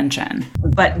intervention.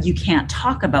 But you can't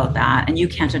talk about that and you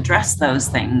can't address those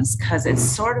things because it's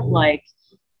sort of like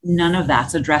none of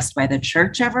that's addressed by the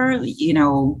church ever.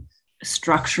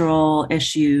 Structural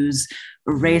issues,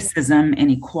 racism,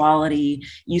 inequality.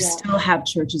 You still have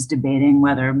churches debating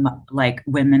whether like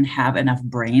women have enough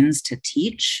brains to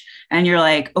teach. And you're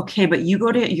like, okay, but you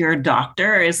go to your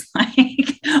doctor is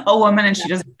like a woman and she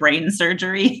does brain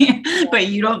surgery, but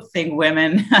you don't think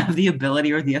women have the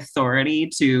ability or the authority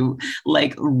to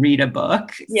like read a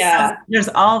book. Yeah. So there's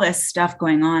all this stuff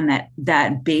going on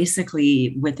that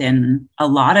basically within a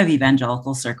lot of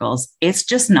evangelical circles, it's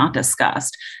just not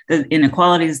discussed. The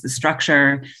inequalities, the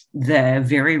structure, the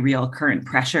very real current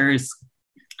pressures,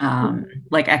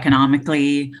 like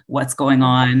economically, what's going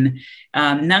on.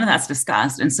 None of that's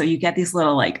discussed. And so you get these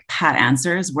little like pat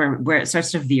answers where it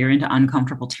starts to veer into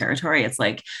uncomfortable territory. It's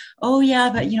like, oh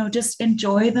yeah, but just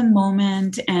enjoy the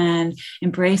moment and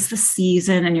embrace the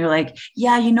season. And you're like,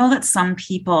 yeah, that some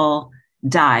people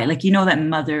die. Like, that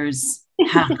mothers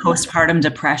have postpartum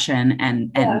depression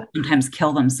and sometimes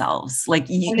kill themselves. Like,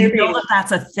 that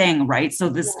that's a thing, right? So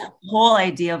this whole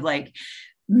idea of like,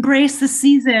 embrace the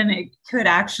season, it could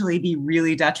actually be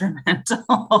really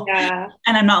detrimental. Yeah.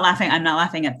 And I'm not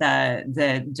laughing at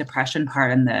the depression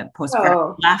part and the postpartum.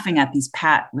 I'm laughing at these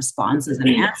pat responses and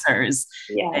answers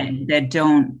that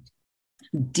don't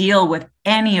deal with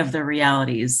any of the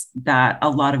realities that a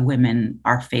lot of women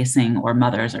are facing or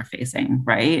mothers are facing,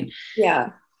 right? Yeah.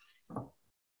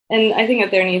 And I think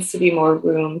that there needs to be more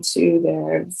room to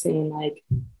there saying like,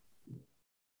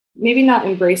 maybe not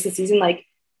embrace the season, like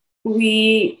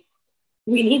we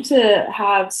need to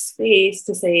have space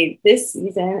to say this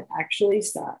season actually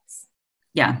sucks.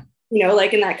 Yeah. And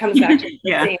that comes back to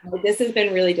saying, like, this has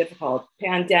been really difficult.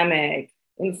 Pandemic,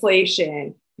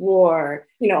 inflation, war,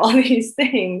 all these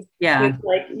things. Yeah. It's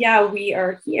like, we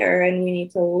are here and we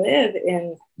need to live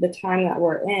in the time that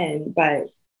we're in, but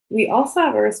we also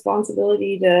have a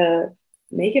responsibility to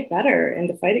make it better and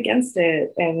to fight against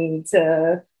it and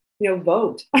to,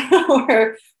 vote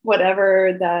or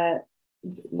whatever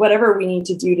we need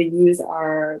to do to use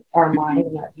our mind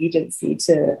and our agency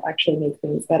to actually make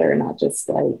things better and not just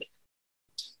like,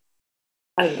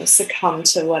 I don't know, succumb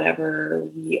to whatever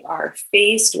we are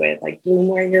faced with, like bloom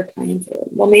where you're planted.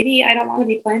 Well, maybe I don't want to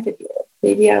be planted here.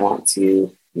 Maybe I want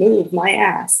to move my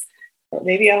ass. Or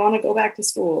maybe I want to go back to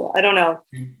school. I don't know.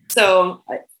 So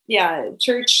the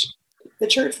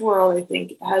church world, I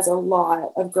think, has a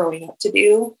lot of growing up to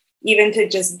do, even to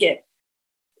just get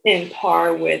in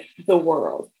par with the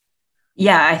world.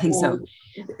 Yeah, I think so.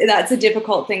 That's a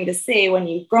difficult thing to say when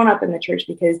you've grown up in the church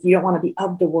because you don't want to be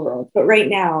of the world. But right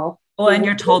now, and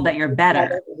you're told that you're better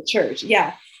than the church.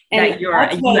 Yeah. And that you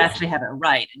actually have it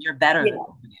right and you're better than everyone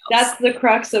else. That's the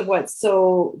crux of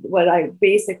what I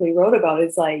basically wrote about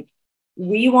is like,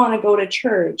 we want to go to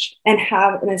church and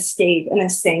have an escape and a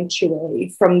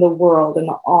sanctuary from the world and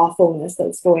the awfulness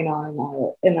that's going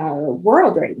on in our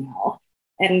world right now.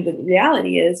 And the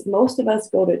reality is most of us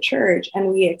go to church and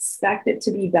we expect it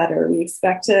to be better. We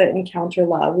expect to encounter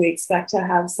love. We expect to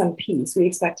have some peace. We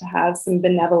expect to have some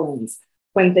benevolence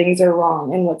when things are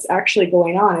wrong. And what's actually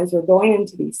going on is we're going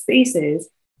into these spaces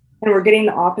and we're getting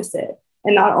the opposite.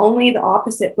 And not only the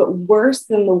opposite, but worse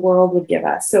than the world would give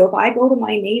us. So if I go to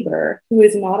my neighbor who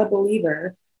is not a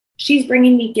believer, she's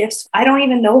bringing me gifts. I don't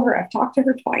even know her. I've talked to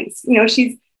her twice.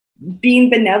 She's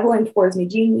being benevolent towards me.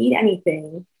 Do you need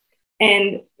anything?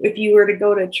 And if you were to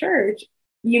go to church,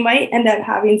 you might end up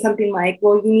having something like,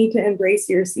 well, you need to embrace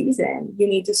your season. You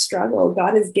need to struggle.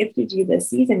 God has gifted you this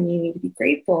season. You need to be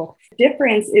grateful.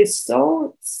 Difference is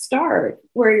so stark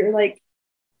where you're like,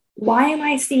 why am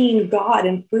I seeing God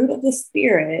and fruit of the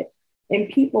Spirit in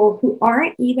people who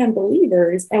aren't even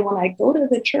believers? And when I go to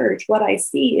the church, what I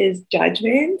see is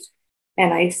judgment,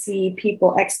 and I see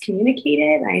people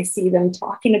excommunicated. I see them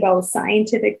talking about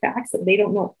scientific facts that they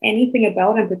don't know anything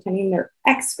about and pretending they're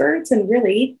experts. And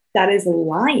really, that is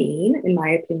lying, in my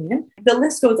opinion. The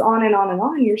list goes on and on and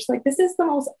on. You're just like, this is the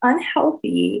most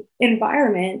unhealthy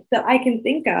environment that I can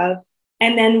think of.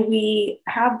 And then we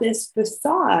have this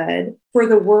facade for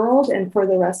the world and for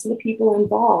the rest of the people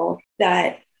involved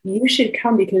that you should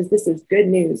come because this is good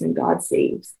news and God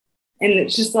saves. And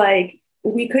it's just like,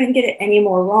 we couldn't get it any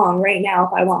more wrong. Right now,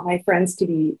 if I want my friends to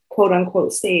be quote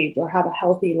unquote saved or have a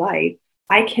healthy life,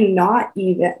 I cannot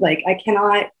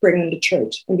bring them to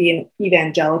church and be an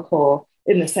evangelical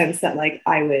in the sense that like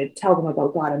I would tell them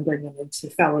about God and bring them into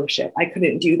fellowship. I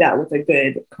couldn't do that with a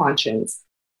good conscience.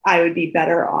 I would be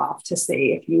better off to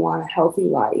say, if you want a healthy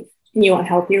life and you want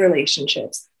healthy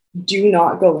relationships, do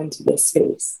not go into this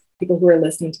space. People who are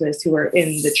listening to this, who are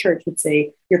in the church, would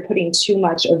say you're putting too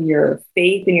much of your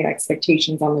faith and your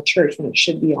expectations on the church when it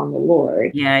should be on the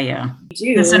Lord. Yeah.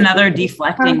 It's another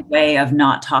deflecting way of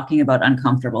not talking about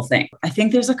uncomfortable things. I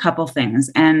think there's a couple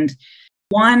things. And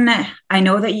one, I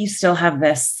know that you still have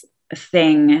this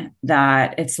thing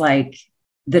that it's like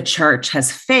the church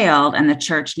has failed and the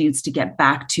church needs to get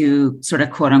back to sort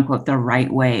of quote unquote the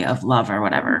right way of love or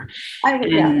whatever.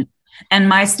 And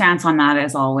my stance on that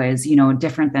is always,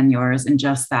 different than yours, in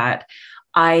just that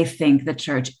I think the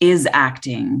church is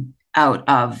acting out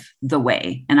of the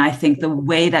way. And I think the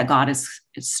way that God is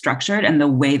structured and the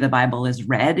way the Bible is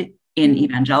read in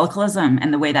evangelicalism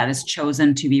and the way that is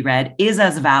chosen to be read is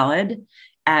as valid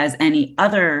as any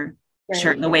other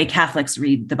church, the way Catholics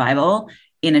read the Bible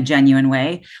in a genuine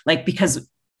way. Because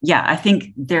I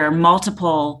think there are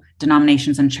multiple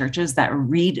denominations and churches that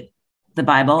read the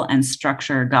Bible and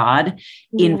structure God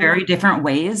in very different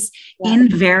ways, in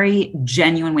very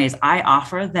genuine ways. I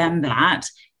offer them that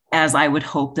as I would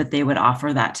hope that they would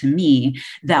offer that to me,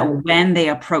 that when they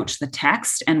approach the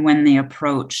text and when they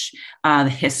approach the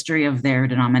history of their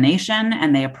denomination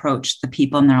and they approach the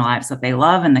people in their lives that they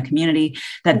love and the community,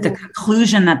 that the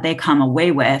conclusion that they come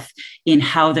away with in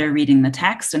how they're reading the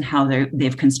text and how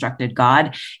they've constructed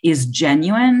God is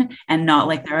genuine and not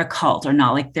like they're a cult or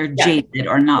not like they're jaded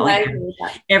or not like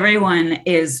everyone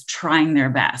is trying their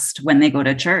best when they go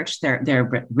to church.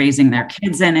 They're raising their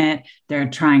kids in it. They're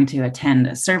trying to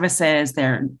attend services.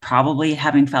 They're probably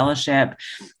having fellowship.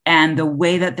 And the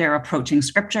way that they're approaching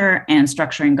scripture and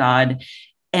structuring God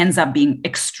ends up being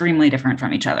extremely different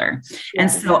from each other. And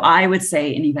so I would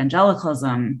say in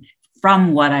evangelicalism,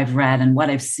 from what I've read and what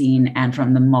I've seen, and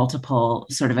from the multiple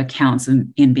sort of accounts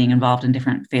in being involved in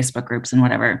different Facebook groups and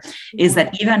whatever, is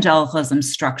that evangelicalism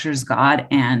structures God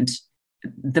and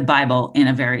the Bible in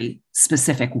a very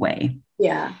specific way.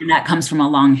 Yeah. And that comes from a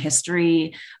long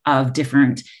history of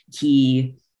different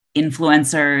key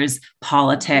influencers,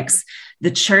 politics.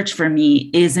 The church for me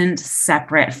isn't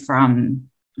separate from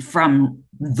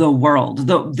the world.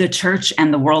 The church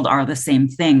and the world are the same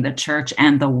thing. The church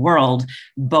and the world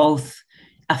both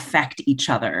affect each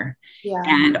other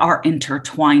and are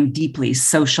intertwined deeply,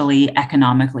 socially,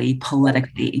 economically,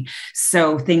 politically.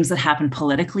 So things that happen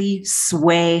politically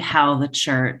sway how the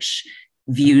church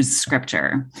views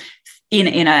scripture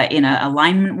in a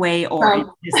alignment way or in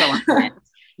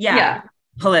disalignment.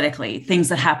 Politically, things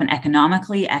that happen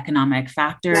economically, economic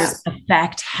factors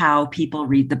affect how people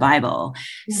read the Bible.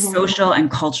 Social and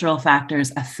cultural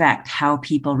factors affect how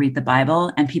people read the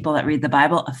Bible, and people that read the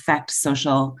Bible affect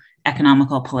social,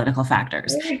 economical, political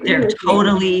factors. They're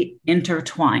totally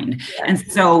intertwined. And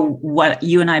so what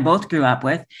you and I both grew up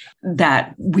with,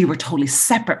 that we were totally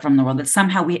separate from the world, that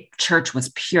somehow church was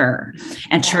pure,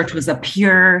 and church was a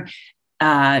pure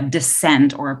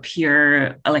descent or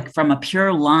from a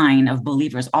pure line of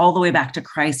believers all the way back to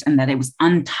Christ, and that it was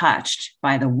untouched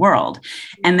by the world.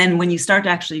 And then when you start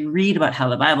to actually read about how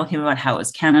the Bible came about, how it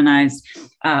was canonized,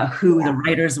 who the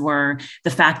writers were, the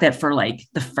fact that for like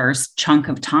the first chunk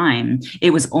of time,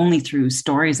 it was only through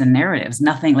stories and narratives,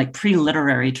 nothing like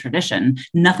pre-literary tradition,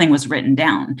 nothing was written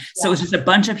down. So it was just a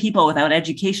bunch of people without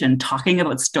education talking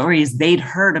about stories they'd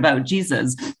heard about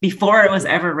Jesus before it was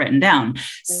ever written down.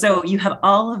 So you have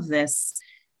all of this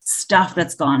stuff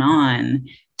that's gone on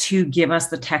to give us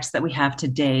the text that we have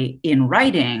today in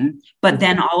writing, but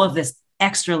then all of this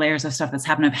extra layers of stuff that's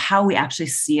happened of how we actually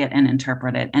see it and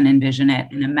interpret it and envision it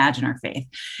and imagine our faith.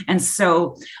 And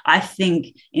so I think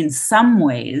in some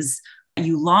ways,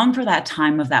 You long for that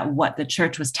time of that, what the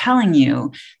church was telling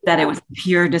you, that it was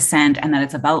pure descent and that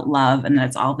it's about love and that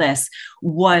it's all this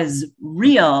was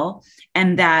real.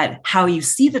 And that how you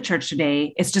see the church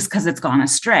today, it's just because it's gone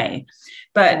astray.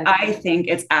 But I think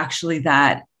it's actually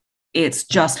that it's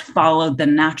just followed the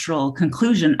natural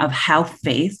conclusion of how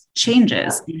faith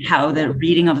changes, and how the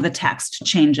reading of the text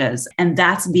changes. And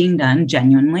that's being done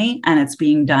genuinely, and it's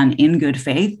being done in good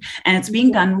faith, and it's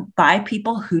being done by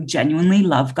people who genuinely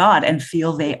love God and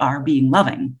feel they are being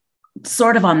loving.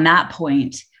 Sort of on that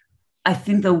point, I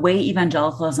think the way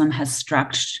evangelicalism has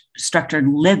structured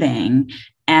living,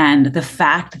 and the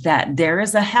fact that there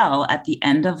is a hell at the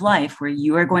end of life where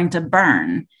you are going to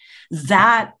burn,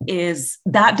 that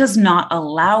does not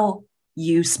allow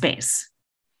you space,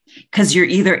 because you're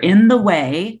either in the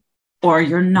way or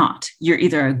you're not. You're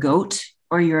either a goat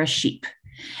or you're a sheep.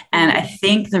 And I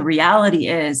think the reality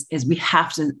is we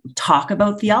have to talk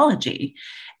about theology.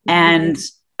 And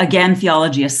again,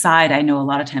 theology aside, I know a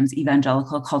lot of times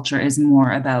evangelical culture is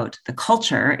more about the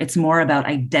culture. It's more about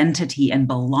identity and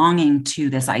belonging to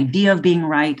this idea of being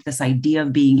right, this idea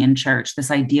of being in church,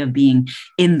 this idea of being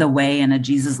in the way and a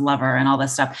Jesus lover and all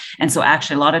this stuff. And so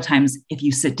actually, a lot of times, if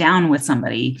you sit down with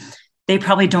somebody, they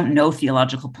probably don't know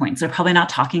theological points. They're probably not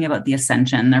talking about the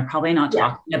ascension. They're probably not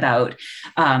talking about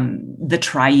the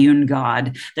triune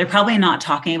God. They're probably not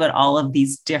talking about all of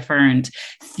these different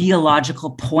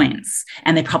theological points,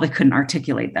 and they probably couldn't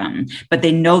articulate them, but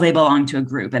they know they belong to a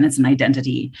group and it's an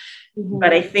identity. Mm-hmm.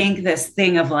 But I think this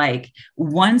thing of like,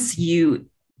 once you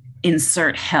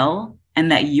insert hell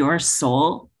and that your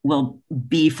soul will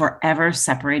be forever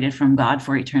separated from God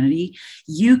for eternity,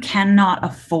 you cannot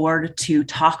afford to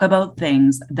talk about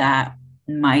things that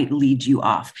might lead you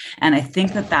off. And I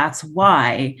think that that's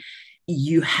why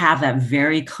you have that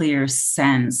very clear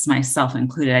sense, myself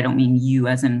included. I don't mean you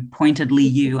as in pointedly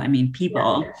you, I mean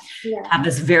people have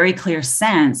this very clear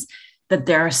sense that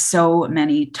there are so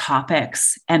many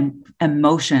topics and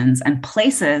emotions and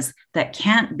places that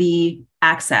can't be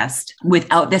accessed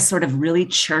without this sort of really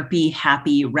chirpy,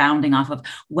 happy rounding off of,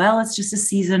 well, it's just a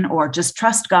season, or just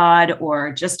trust God,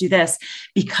 or just do this,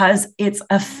 because it's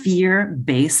a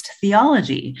fear-based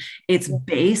theology. It's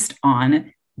based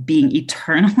on being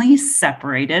eternally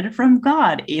separated from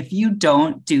God if you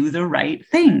don't do the right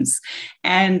things.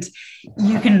 And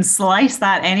you can slice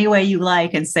that any way you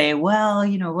like and say, well,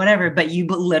 whatever, but you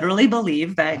literally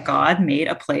believe that God made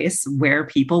a place where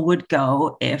people would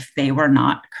go if they were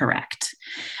not correct.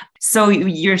 So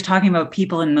you're talking about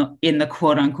people in the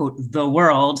quote unquote, the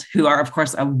world, who are, of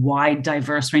course, a wide,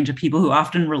 diverse range of people who are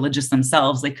often religious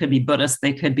themselves. They could be Buddhist,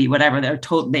 they could be whatever. They're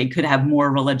told they could have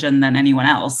more religion than anyone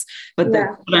else, but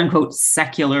the quote unquote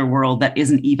secular world that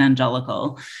isn't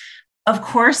evangelical. Of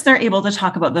course, they're able to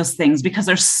talk about those things because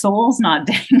their soul's not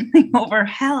dangling over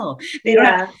hell. They don't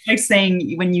have, like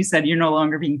saying, when you said you're no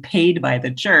longer being paid by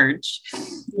the church,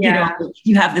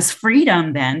 you have this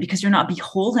freedom then because you're not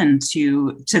beholden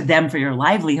to them for your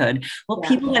livelihood. Well,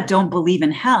 people that don't believe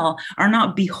in hell are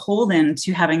not beholden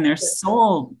to having their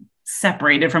soul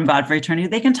separated from God for eternity.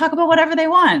 They can talk about whatever they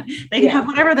want. They can have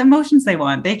whatever the emotions they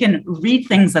want. They can read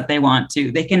things that they want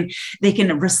to. They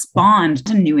can respond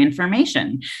to new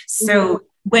information. So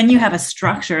when you have a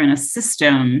structure and a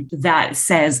system that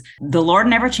says the Lord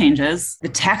never changes, the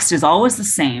text is always the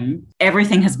same,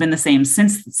 everything has been the same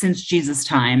since Jesus'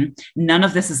 time, none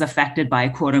of this is affected by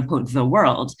quote unquote the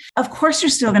world. Of course, you're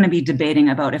still going to be debating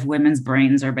about if women's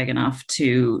brains are big enough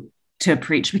to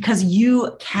preach, because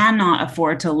you cannot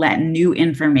afford to let new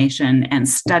information and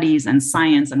studies and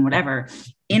science and whatever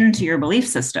into your belief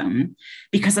system,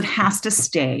 because it has to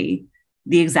stay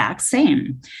the exact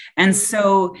same. And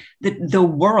so the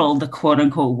world, the quote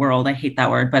unquote world, I hate that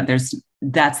word, but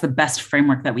that's the best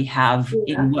framework that we have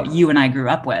in what you and I grew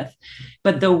up with.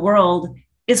 But the world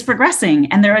is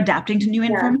progressing and they're adapting to new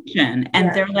information.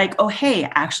 And they're like, oh, hey,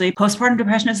 actually postpartum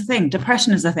depression is a thing.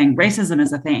 Depression is a thing. Racism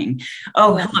is a thing.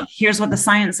 Oh, look, here's what the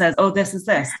science says. Oh, this is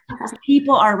this. So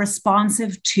people are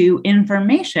responsive to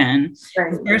information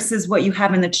versus what you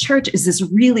have in the church is this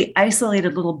really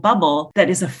isolated little bubble that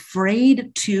is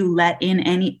afraid to let in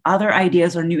any other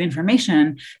ideas or new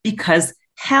information because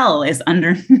hell is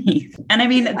underneath. And I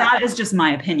mean, that is just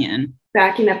my opinion.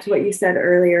 Backing up to what you said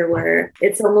earlier, where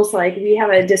it's almost like we have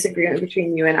a disagreement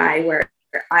between you and I, where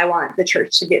I want the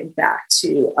church to get back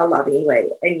to a loving way.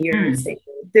 And you're saying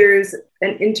there's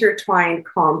an intertwined,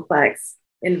 complex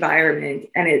environment,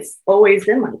 and it's always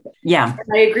been like that. Yeah.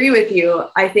 And I agree with you.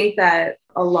 I think that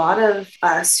a lot of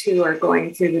us who are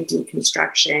going through the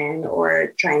deconstruction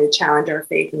or trying to challenge our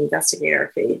faith and investigate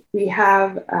our faith, we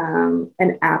have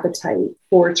an appetite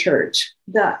for church.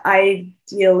 The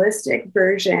idealistic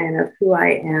version of who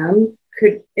I am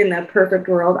could, in the perfect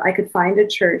world, I could find a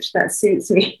church that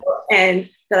suits me and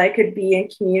that I could be in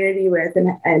community with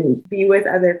and be with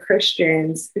other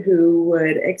Christians who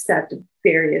would accept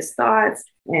various thoughts.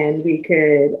 And we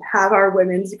could have our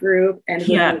women's group and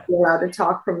we would be allowed to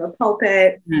talk from the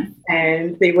pulpit.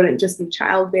 And they wouldn't just be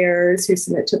childbearers who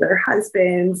submit to their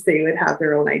husbands. They would have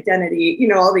their own identity, you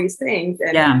know, all these things.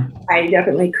 And I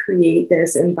definitely create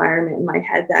this environment in my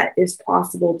head that is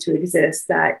possible to exist,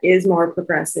 that is more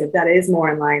progressive, that is more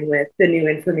in line with the new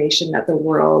information that the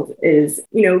world is,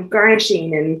 you know,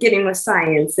 garnishing and getting with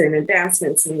science and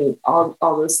advancements and all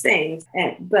those things.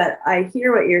 But I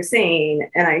hear what you're saying.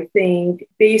 And I think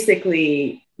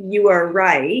basically you are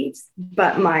right,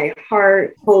 but my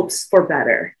heart hopes for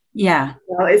better. Yeah.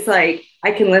 You know, it's like,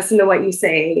 I can listen to what you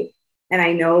say and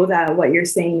I know that what you're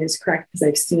saying is correct because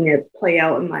I've seen it play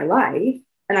out in my life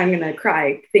and I'm going to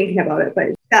cry thinking about it.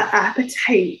 But that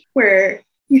appetite where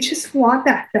you just want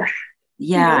that back.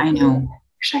 Yeah, you know? I know. I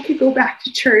wish I could go back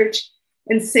to church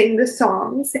and sing the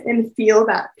songs and feel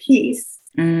that peace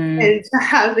and to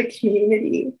have the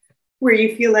community where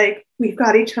you feel like we've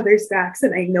got each other's backs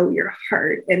and I know your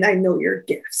heart and I know your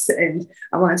gifts and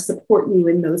I want to support you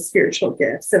in those spiritual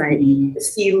gifts. And I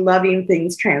see loving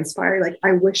things transpire. Like,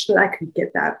 I wish that I could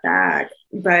get that back,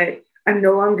 but I'm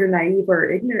no longer naive or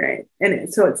ignorant.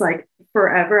 And so it's like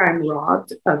forever I'm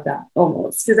robbed of that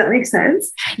almost. Does that make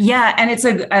sense? Yeah. And it's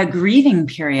a grieving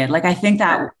period. Like, I think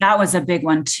that was a big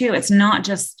one too. It's not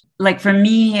just like, for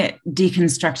me,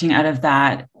 deconstructing out of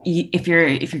that, if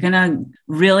you're going to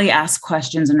really ask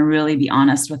questions and really be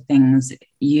honest with things,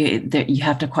 you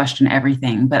have to question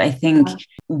everything. But I think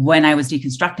when I was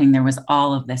deconstructing, there was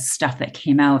all of this stuff that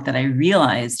came out that I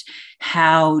realized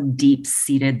how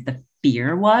deep-seated the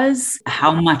fear was,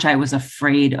 how much I was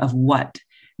afraid of what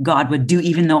God would do,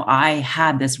 even though I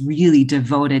had this really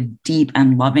devoted, deep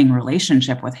and loving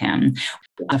relationship with him.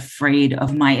 Afraid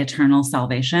of my eternal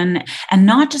salvation, and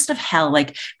not just of hell.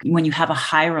 Like, when you have a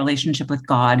high relationship with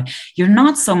God, you're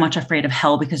not so much afraid of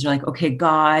hell because you're like, okay,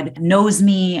 God knows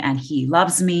me and he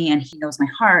loves me and he knows my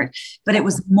heart. But it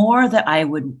was more that I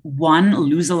would, one,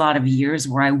 lose a lot of years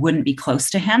where I wouldn't be close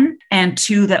to him, and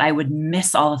two, that I would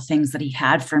miss all the things that he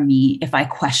had for me if I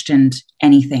questioned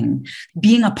anything.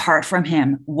 Being apart from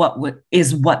him, what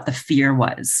the fear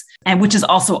was, and which is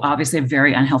also obviously a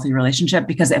very unhealthy relationship,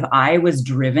 because if I was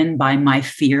driven by my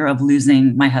fear of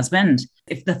losing my husband,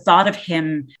 if the thought of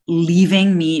him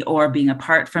leaving me or being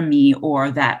apart from me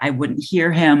or that I wouldn't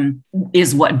hear him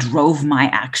is what drove my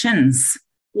actions,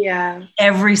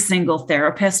 every single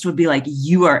therapist would be like,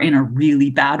 you are in a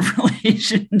really bad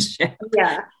relationship.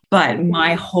 But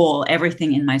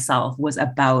everything in myself was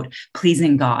about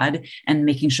pleasing God and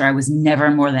making sure I was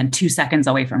never more than 2 seconds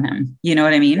away from him. You know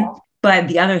what I mean? But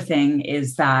the other thing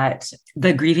is that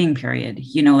the grieving period,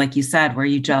 you know, like you said, where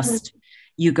you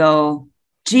you go,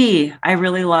 gee, I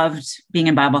really loved being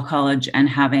in Bible college and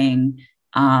having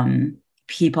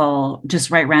people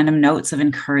just write random notes of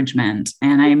encouragement.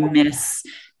 And I miss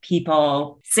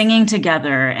people singing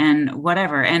together and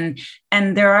whatever. And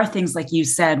there are things, like you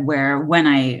said, where when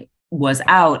I was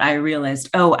out, I realized,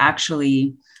 oh,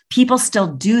 actually, people still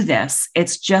do this.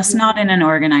 It's just not in an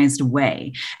organized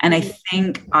way. And I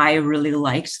think I really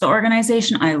liked the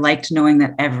organization. I liked knowing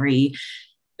that every,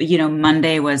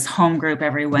 Monday was home group,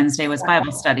 every Wednesday was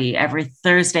Bible study, every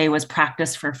Thursday was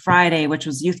practice for Friday, which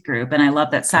was youth group. And I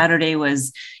love that Saturday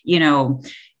was,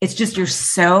 it's just, you're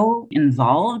so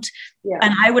involved.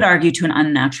 And I would argue to an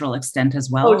unnatural extent as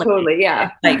well. Oh, totally.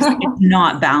 Yeah. Like it's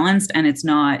not balanced, and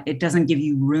it doesn't give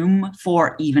you room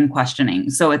for even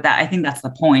questioning. So I think that's the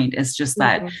point. It's just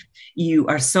that you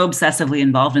are so obsessively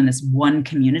involved in this one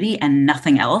community and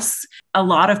nothing else. A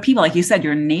lot of people, like you said,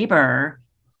 your neighbor,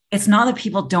 it's not that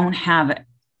people don't have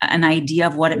an idea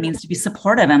of what it means to be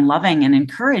supportive and loving and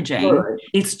encouraging. Sure.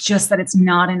 It's just that it's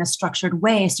not in a structured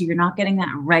way. So you're not getting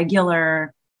that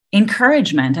regular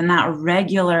encouragement and that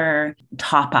regular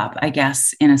top up, I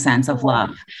guess, in a sense of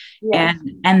love.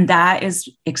 And that is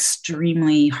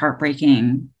extremely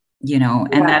heartbreaking,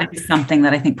 and that is something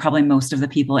that I think probably most of the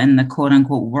people in the quote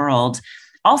unquote world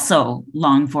also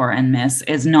long for and miss,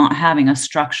 is not having a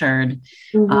structured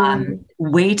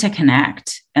way to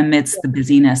connect amidst the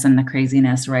busyness and the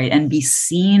craziness, right? And be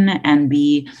seen and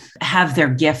have their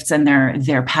gifts and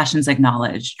their passions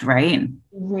acknowledged, right?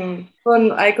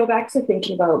 Well, I go back to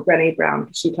thinking about Brené Brown,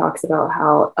 because she talks about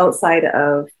how outside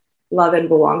of love and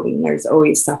belonging, there's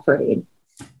always suffering.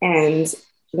 And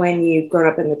when you've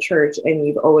grown up in the church and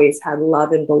you've always had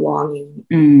love and belonging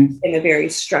in a very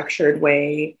structured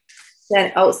way,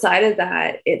 then outside of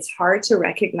that, it's hard to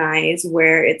recognize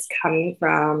where it's coming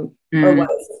from or what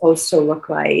it's supposed to look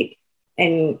like.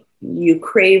 And you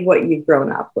crave what you've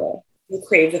grown up with. You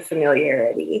crave the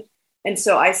familiarity. And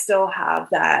so I still have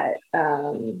that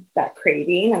that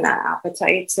craving and that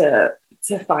appetite to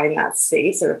find that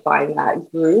space or find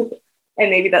that group. And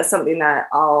maybe that's something that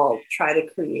I'll try to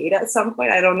create at some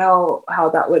point. I don't know how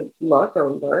that would look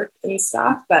or work and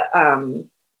stuff, but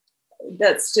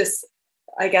that's just,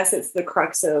 I guess it's the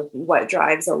crux of what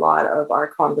drives a lot of our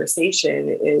conversation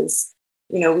is,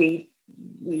 you know, we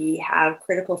have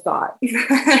critical thought.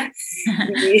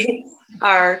 We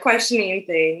are questioning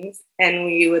things, and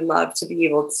we would love to be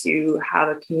able to have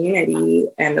a community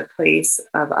and a place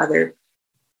of other,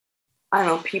 I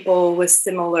don't know, people with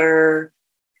similar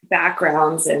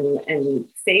backgrounds and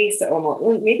faiths,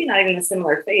 almost, maybe not even a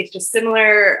similar faith, just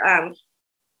similar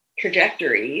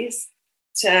trajectories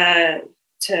to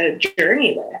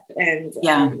journey with. And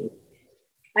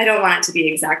I don't want it to be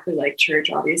exactly like church,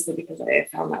 obviously, because I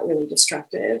found that really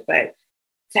destructive, but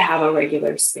to have a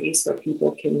regular space where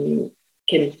people can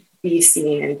be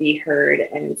seen and be heard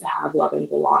and to have love and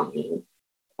belonging.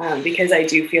 Because I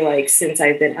do feel like since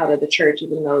I've been out of the church,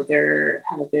 even though there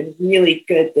have been really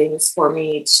good things for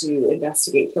me to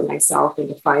investigate for myself and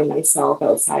to find myself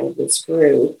outside of this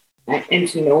group and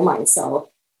to know myself,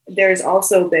 there's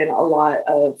also been a lot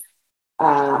of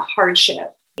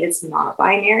hardship. It's not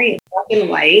binary, it's black and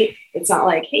white. It's not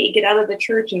like, hey, get out of the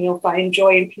church and you'll find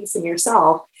joy and peace in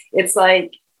yourself. It's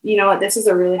like, you know what, this is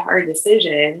a really hard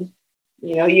decision.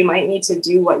 You know, you might need to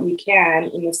do what you can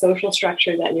in the social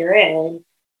structure that you're in,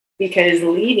 because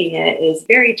leaving it is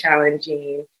very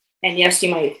challenging. And yes, you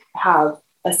might have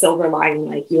a silver lining,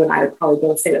 like you and I would probably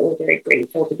both say that we're very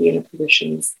grateful to be in the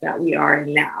positions that we are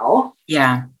in now.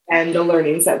 Yeah. And the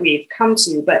learnings that we've come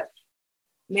to. But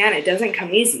man, it doesn't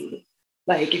come easy.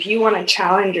 Like if you want to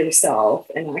challenge yourself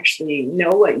and actually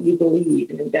know what you believe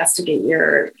and investigate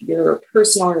your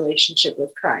personal relationship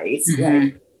with Christ,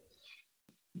 like,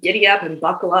 giddy up and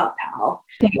buckle up, pal.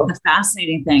 I think the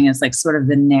fascinating thing is like sort of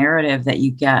the narrative that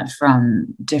you get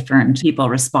from different people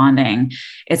responding.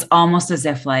 It's almost as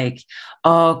if like,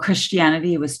 oh,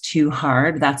 Christianity was too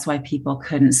hard. That's why people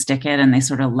couldn't stick it and they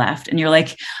sort of left. And you're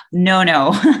like,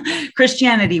 no,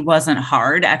 Christianity wasn't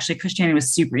hard. Actually, Christianity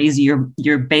was super easy.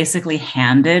 You're basically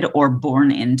handed or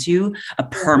born into a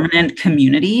permanent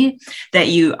community that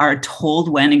you are told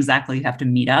when exactly you have to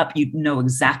meet up. You know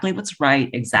exactly what's right,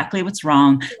 exactly what's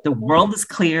wrong. The world is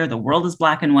clear. The world is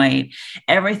black and white.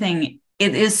 Everything,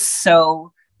 it is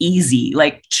so easy.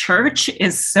 Like church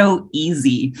is so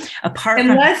easy.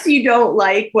 Unless you don't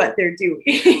like what they're doing.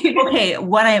 Okay,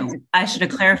 what I should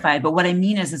have clarified, but what I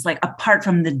mean is like apart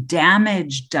from the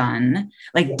damage done,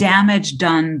 like damage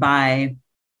done by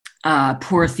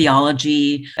poor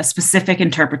theology, a specific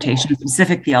interpretation,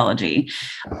 specific theology.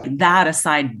 That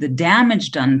aside, the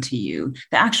damage done to you,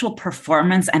 the actual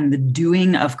performance and the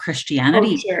doing of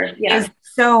Christianity is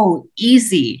so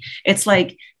easy. It's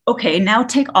like, okay, now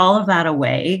take all of that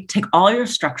away, take all your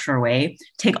structure away,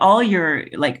 take all your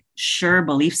like sure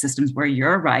belief systems where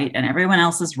you're right and everyone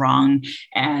else is wrong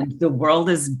and the world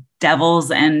is devils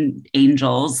and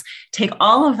angels, take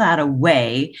all of that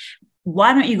away.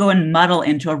 Why don't you go and muddle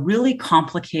into a really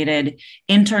complicated,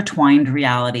 intertwined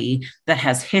reality that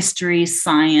has history,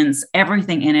 science,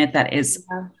 everything in it that is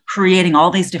creating all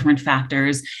these different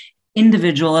factors,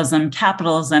 individualism,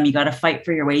 capitalism, you got to fight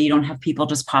for your way. You don't have people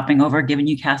just popping over, giving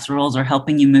you casseroles or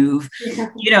helping you move.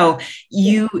 You know,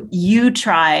 you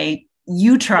try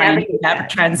and have a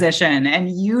transition and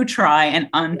you try and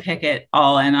unpick it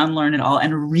all and unlearn it all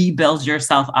and rebuild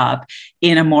yourself up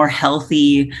in a more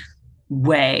healthy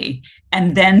way,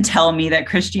 and then tell me that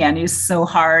Christianity is so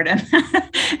hard and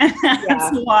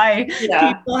that's why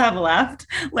people have left.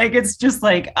 Like, it's just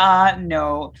like,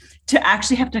 no, to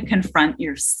actually have to confront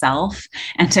yourself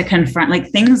and to confront like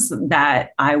things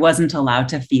that I wasn't allowed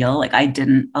to feel. Like I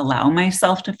didn't allow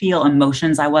myself to feel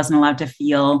emotions I wasn't allowed to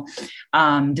feel,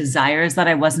 desires that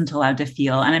I wasn't allowed to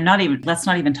feel. And let's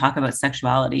not even talk about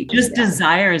sexuality, just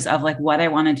desires of like what I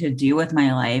wanted to do with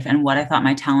my life and what I thought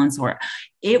my talents were.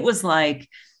 It was like,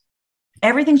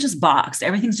 everything's just boxed.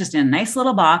 Everything's just in a nice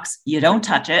little box. You don't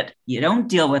touch it. You don't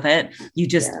deal with it. You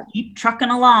just keep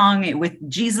trucking along with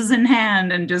Jesus in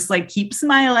hand and just like keep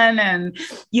smiling. And,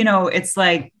 you know, it's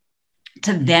like,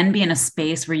 to then be in a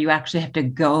space where you actually have to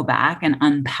go back and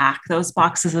unpack those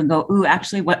boxes and go, ooh,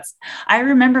 actually, I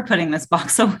remember putting this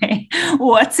box away.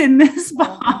 What's in this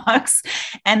box?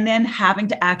 And then having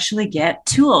to actually get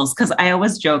tools. Because I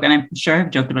always joke, and I'm sure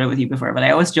I've joked about it with you before, but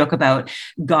I always joke about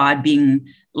God being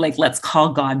like, let's call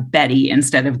God Betty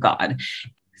instead of God.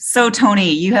 So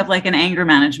Tony, you have like an anger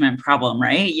management problem,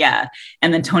 right? Yeah.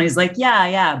 And then Tony's like,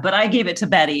 yeah, but I gave it to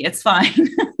Betty. It's fine.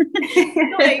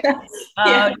 Like,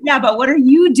 yeah, but what are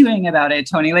you doing about it,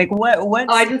 Tony? Like, what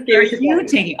I just gave are it to you Betty.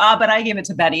 taking? But I gave it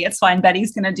to Betty. It's fine.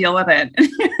 Betty's going to deal with it.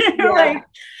 Like,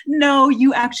 no,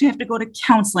 you actually have to go to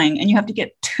counseling and you have to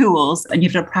get tools and you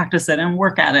have to practice it and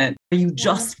work at it. You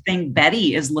just think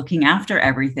Betty is looking after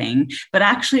everything, but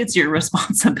actually it's your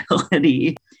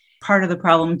responsibility. Part of the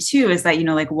problem too is that,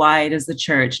 like, why does the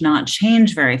church not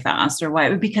change very fast, or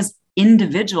why? Because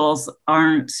individuals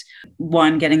aren't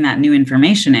getting that new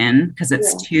information in because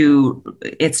it's too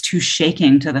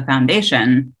shaking to the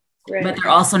foundation, but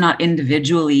they're also not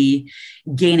individually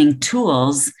gaining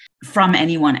tools from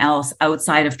anyone else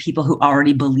outside of people who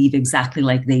already believe exactly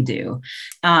like they do.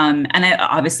 And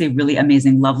obviously really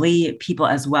amazing, lovely people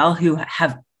as well who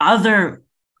have other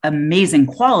amazing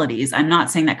qualities. I'm not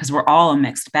saying that because we're all a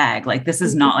mixed bag. Like, this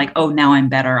is not like, oh, now I'm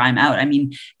better, I'm out. I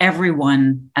mean,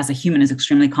 everyone as a human is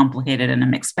extremely complicated and a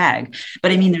mixed bag.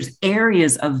 But I mean, there's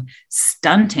areas of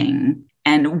stunting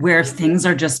and where things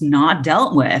are just not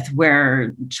dealt with,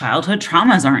 where childhood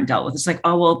traumas aren't dealt with. It's like,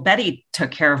 oh, well, Betty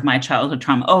took care of my childhood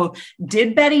trauma. Oh,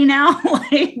 did Betty now?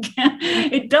 Like,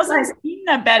 it doesn't seem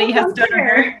that Betty has done a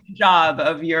very good job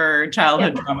of your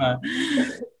childhood trauma.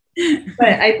 But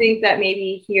I think that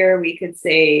maybe here we could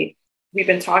say, we've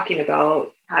been talking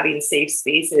about having safe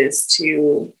spaces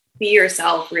to be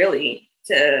yourself, really,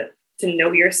 to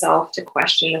know yourself, to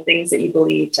question the things that you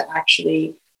believe, to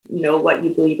actually know what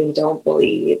you believe and don't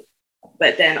believe.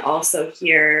 But then also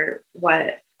here,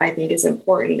 what I think is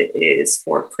important is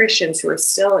for Christians who are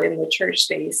still in the church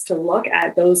space to look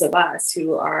at those of us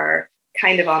who are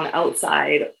kind of on the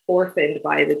outside, orphaned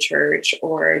by the church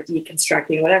or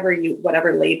deconstructing,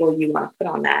 whatever label you want to put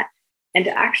on that, and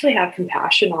to actually have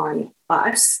compassion on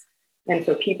us and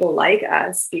for people like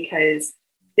us, because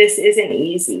this isn't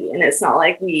easy. And it's not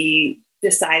like we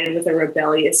decided with a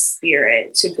rebellious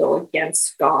spirit to go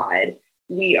against God.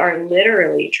 We are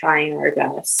literally trying our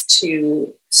best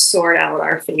to sort out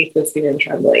our faith with fear and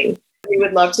trembling. We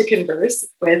would love to converse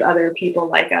with other people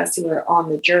like us who are on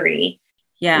the journey.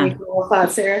 Yeah. Any cool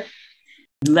thoughts, Sarah?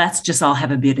 Let's just all have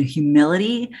a bit of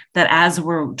humility that as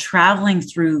we're traveling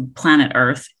through planet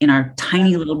Earth in our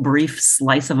tiny little brief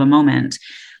slice of a moment,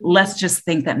 let's just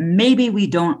think that maybe we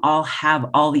don't all have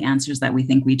all the answers that we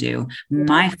think we do,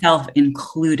 myself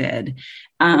included.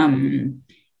 And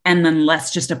then let's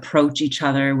just approach each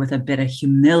other with a bit of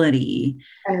humility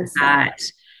that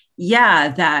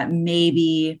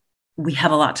maybe we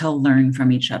have a lot to learn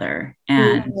from each other.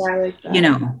 And,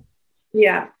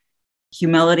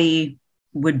 humility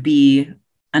would be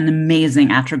an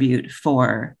amazing attribute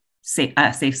for safe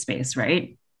space,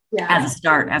 right? Yeah. As a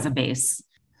start, as a base.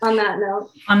 On that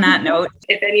note,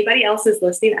 if anybody else is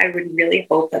listening, I would really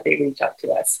hope that they reach out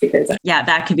to us, because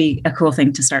that could be a cool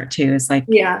thing to start too. Is like,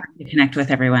 to connect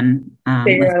with everyone.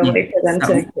 Figure out a way for them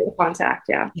to get in contact.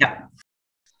 Yeah.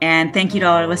 And thank you to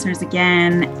all our listeners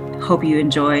again. Hope you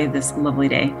enjoy this lovely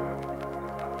day.